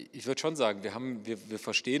 ich würde schon sagen, wir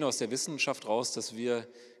verstehen aus der Wissenschaft raus, dass wir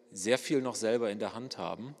sehr viel noch selber in der Hand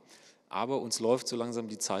haben, aber uns läuft so langsam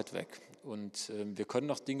die Zeit weg. Und wir können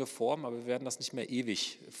noch Dinge formen, aber wir werden das nicht mehr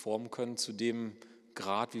ewig formen können zu dem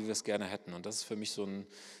Grad, wie wir es gerne hätten. Und das ist für mich so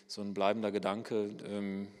ein bleibender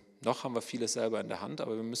Gedanke. Noch haben wir vieles selber in der Hand,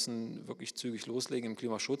 aber wir müssen wirklich zügig loslegen im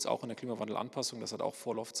Klimaschutz, auch in der Klimawandelanpassung. Das hat auch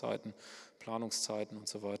Vorlaufzeiten, Planungszeiten und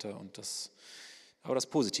so weiter. Aber das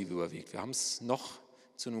Positive überwiegt. Wir haben es noch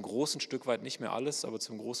zu einem großen Stück weit, nicht mehr alles, aber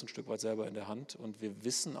zu einem großen Stück weit selber in der Hand. Und wir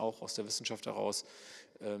wissen auch aus der Wissenschaft heraus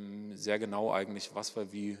sehr genau eigentlich, was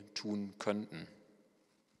wir wie tun könnten.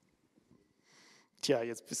 Tja,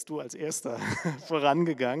 jetzt bist du als Erster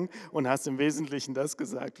vorangegangen und hast im Wesentlichen das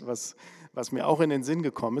gesagt, was mir auch in den Sinn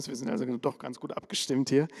gekommen ist. Wir sind also doch ganz gut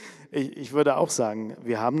abgestimmt hier. Ich würde auch sagen,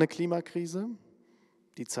 wir haben eine Klimakrise,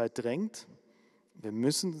 die Zeit drängt. Wir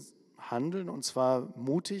müssen handeln und zwar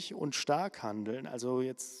mutig und stark handeln. Also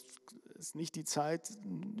jetzt ist nicht die Zeit,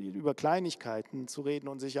 über Kleinigkeiten zu reden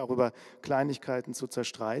und sich auch über Kleinigkeiten zu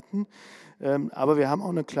zerstreiten. Aber wir haben auch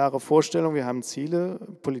eine klare Vorstellung, wir haben Ziele,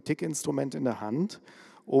 Politikinstrumente in der Hand,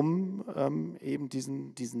 um eben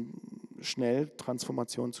diesen schnell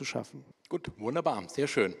Transformation zu schaffen. Gut, wunderbar, sehr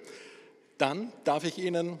schön. Dann darf ich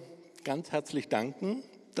Ihnen ganz herzlich danken,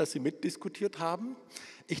 dass Sie mitdiskutiert haben.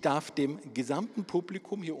 Ich darf dem gesamten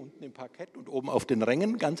Publikum hier unten im Parkett und oben auf den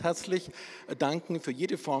Rängen ganz herzlich danken für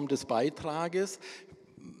jede Form des Beitrages.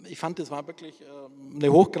 Ich fand, es war wirklich eine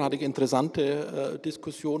hochgradig interessante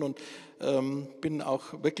Diskussion und bin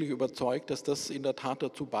auch wirklich überzeugt, dass das in der Tat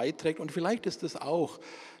dazu beiträgt. Und vielleicht ist es auch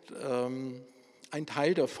ein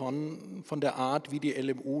Teil davon, von der Art, wie die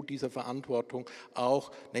LMU dieser Verantwortung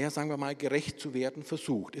auch, sagen wir mal, gerecht zu werden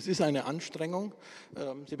versucht. Es ist eine Anstrengung,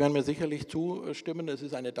 Sie werden mir sicherlich zustimmen, es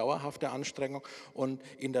ist eine dauerhafte Anstrengung und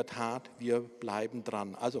in der Tat, wir bleiben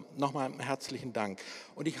dran. Also nochmal herzlichen Dank.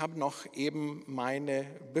 Und ich habe noch eben meine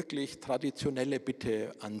wirklich traditionelle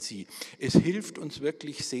Bitte an Sie. Es hilft uns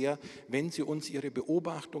wirklich sehr, wenn Sie uns Ihre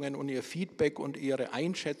Beobachtungen und Ihr Feedback und Ihre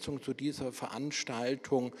Einschätzung zu dieser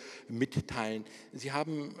Veranstaltung mitteilen. Sie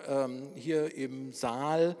haben hier im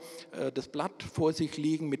Saal das Blatt vor sich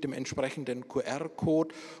liegen mit dem entsprechenden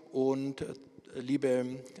QR-Code und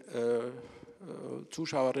liebe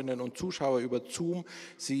Zuschauerinnen und Zuschauer über Zoom,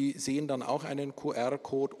 Sie sehen dann auch einen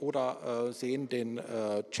QR-Code oder sehen den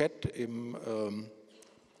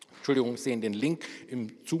sehen den Link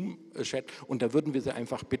im Zoom-Chat und da würden wir Sie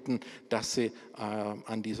einfach bitten, dass Sie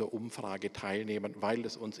an dieser Umfrage teilnehmen, weil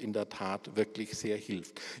es uns in der Tat wirklich sehr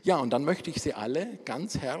hilft. Ja, und dann möchte ich Sie alle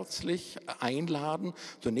ganz herzlich einladen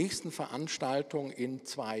zur nächsten Veranstaltung in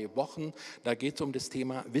 2 Wochen. Da geht es um das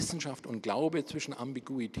Thema Wissenschaft und Glaube, zwischen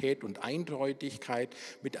Ambiguität und Eindeutigkeit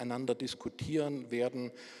miteinander diskutieren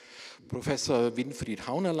werden Professor Winfried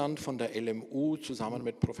Haunerland von der LMU zusammen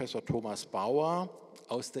mit Professor Thomas Bauer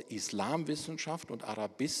aus der Islamwissenschaft und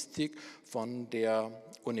Arabistik von der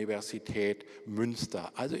Universität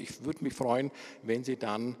Münster. Also ich würde mich freuen, wenn Sie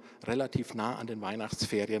dann relativ nah an den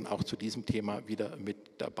Weihnachtsferien auch zu diesem Thema wieder mit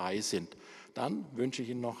dabei sind. Dann wünsche ich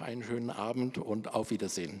Ihnen noch einen schönen Abend und auf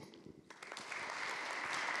Wiedersehen.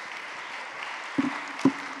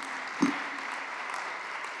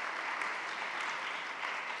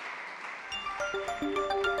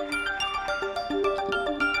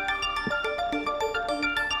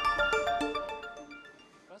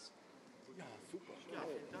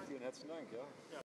 Vielen herzlichen Dank. Ja.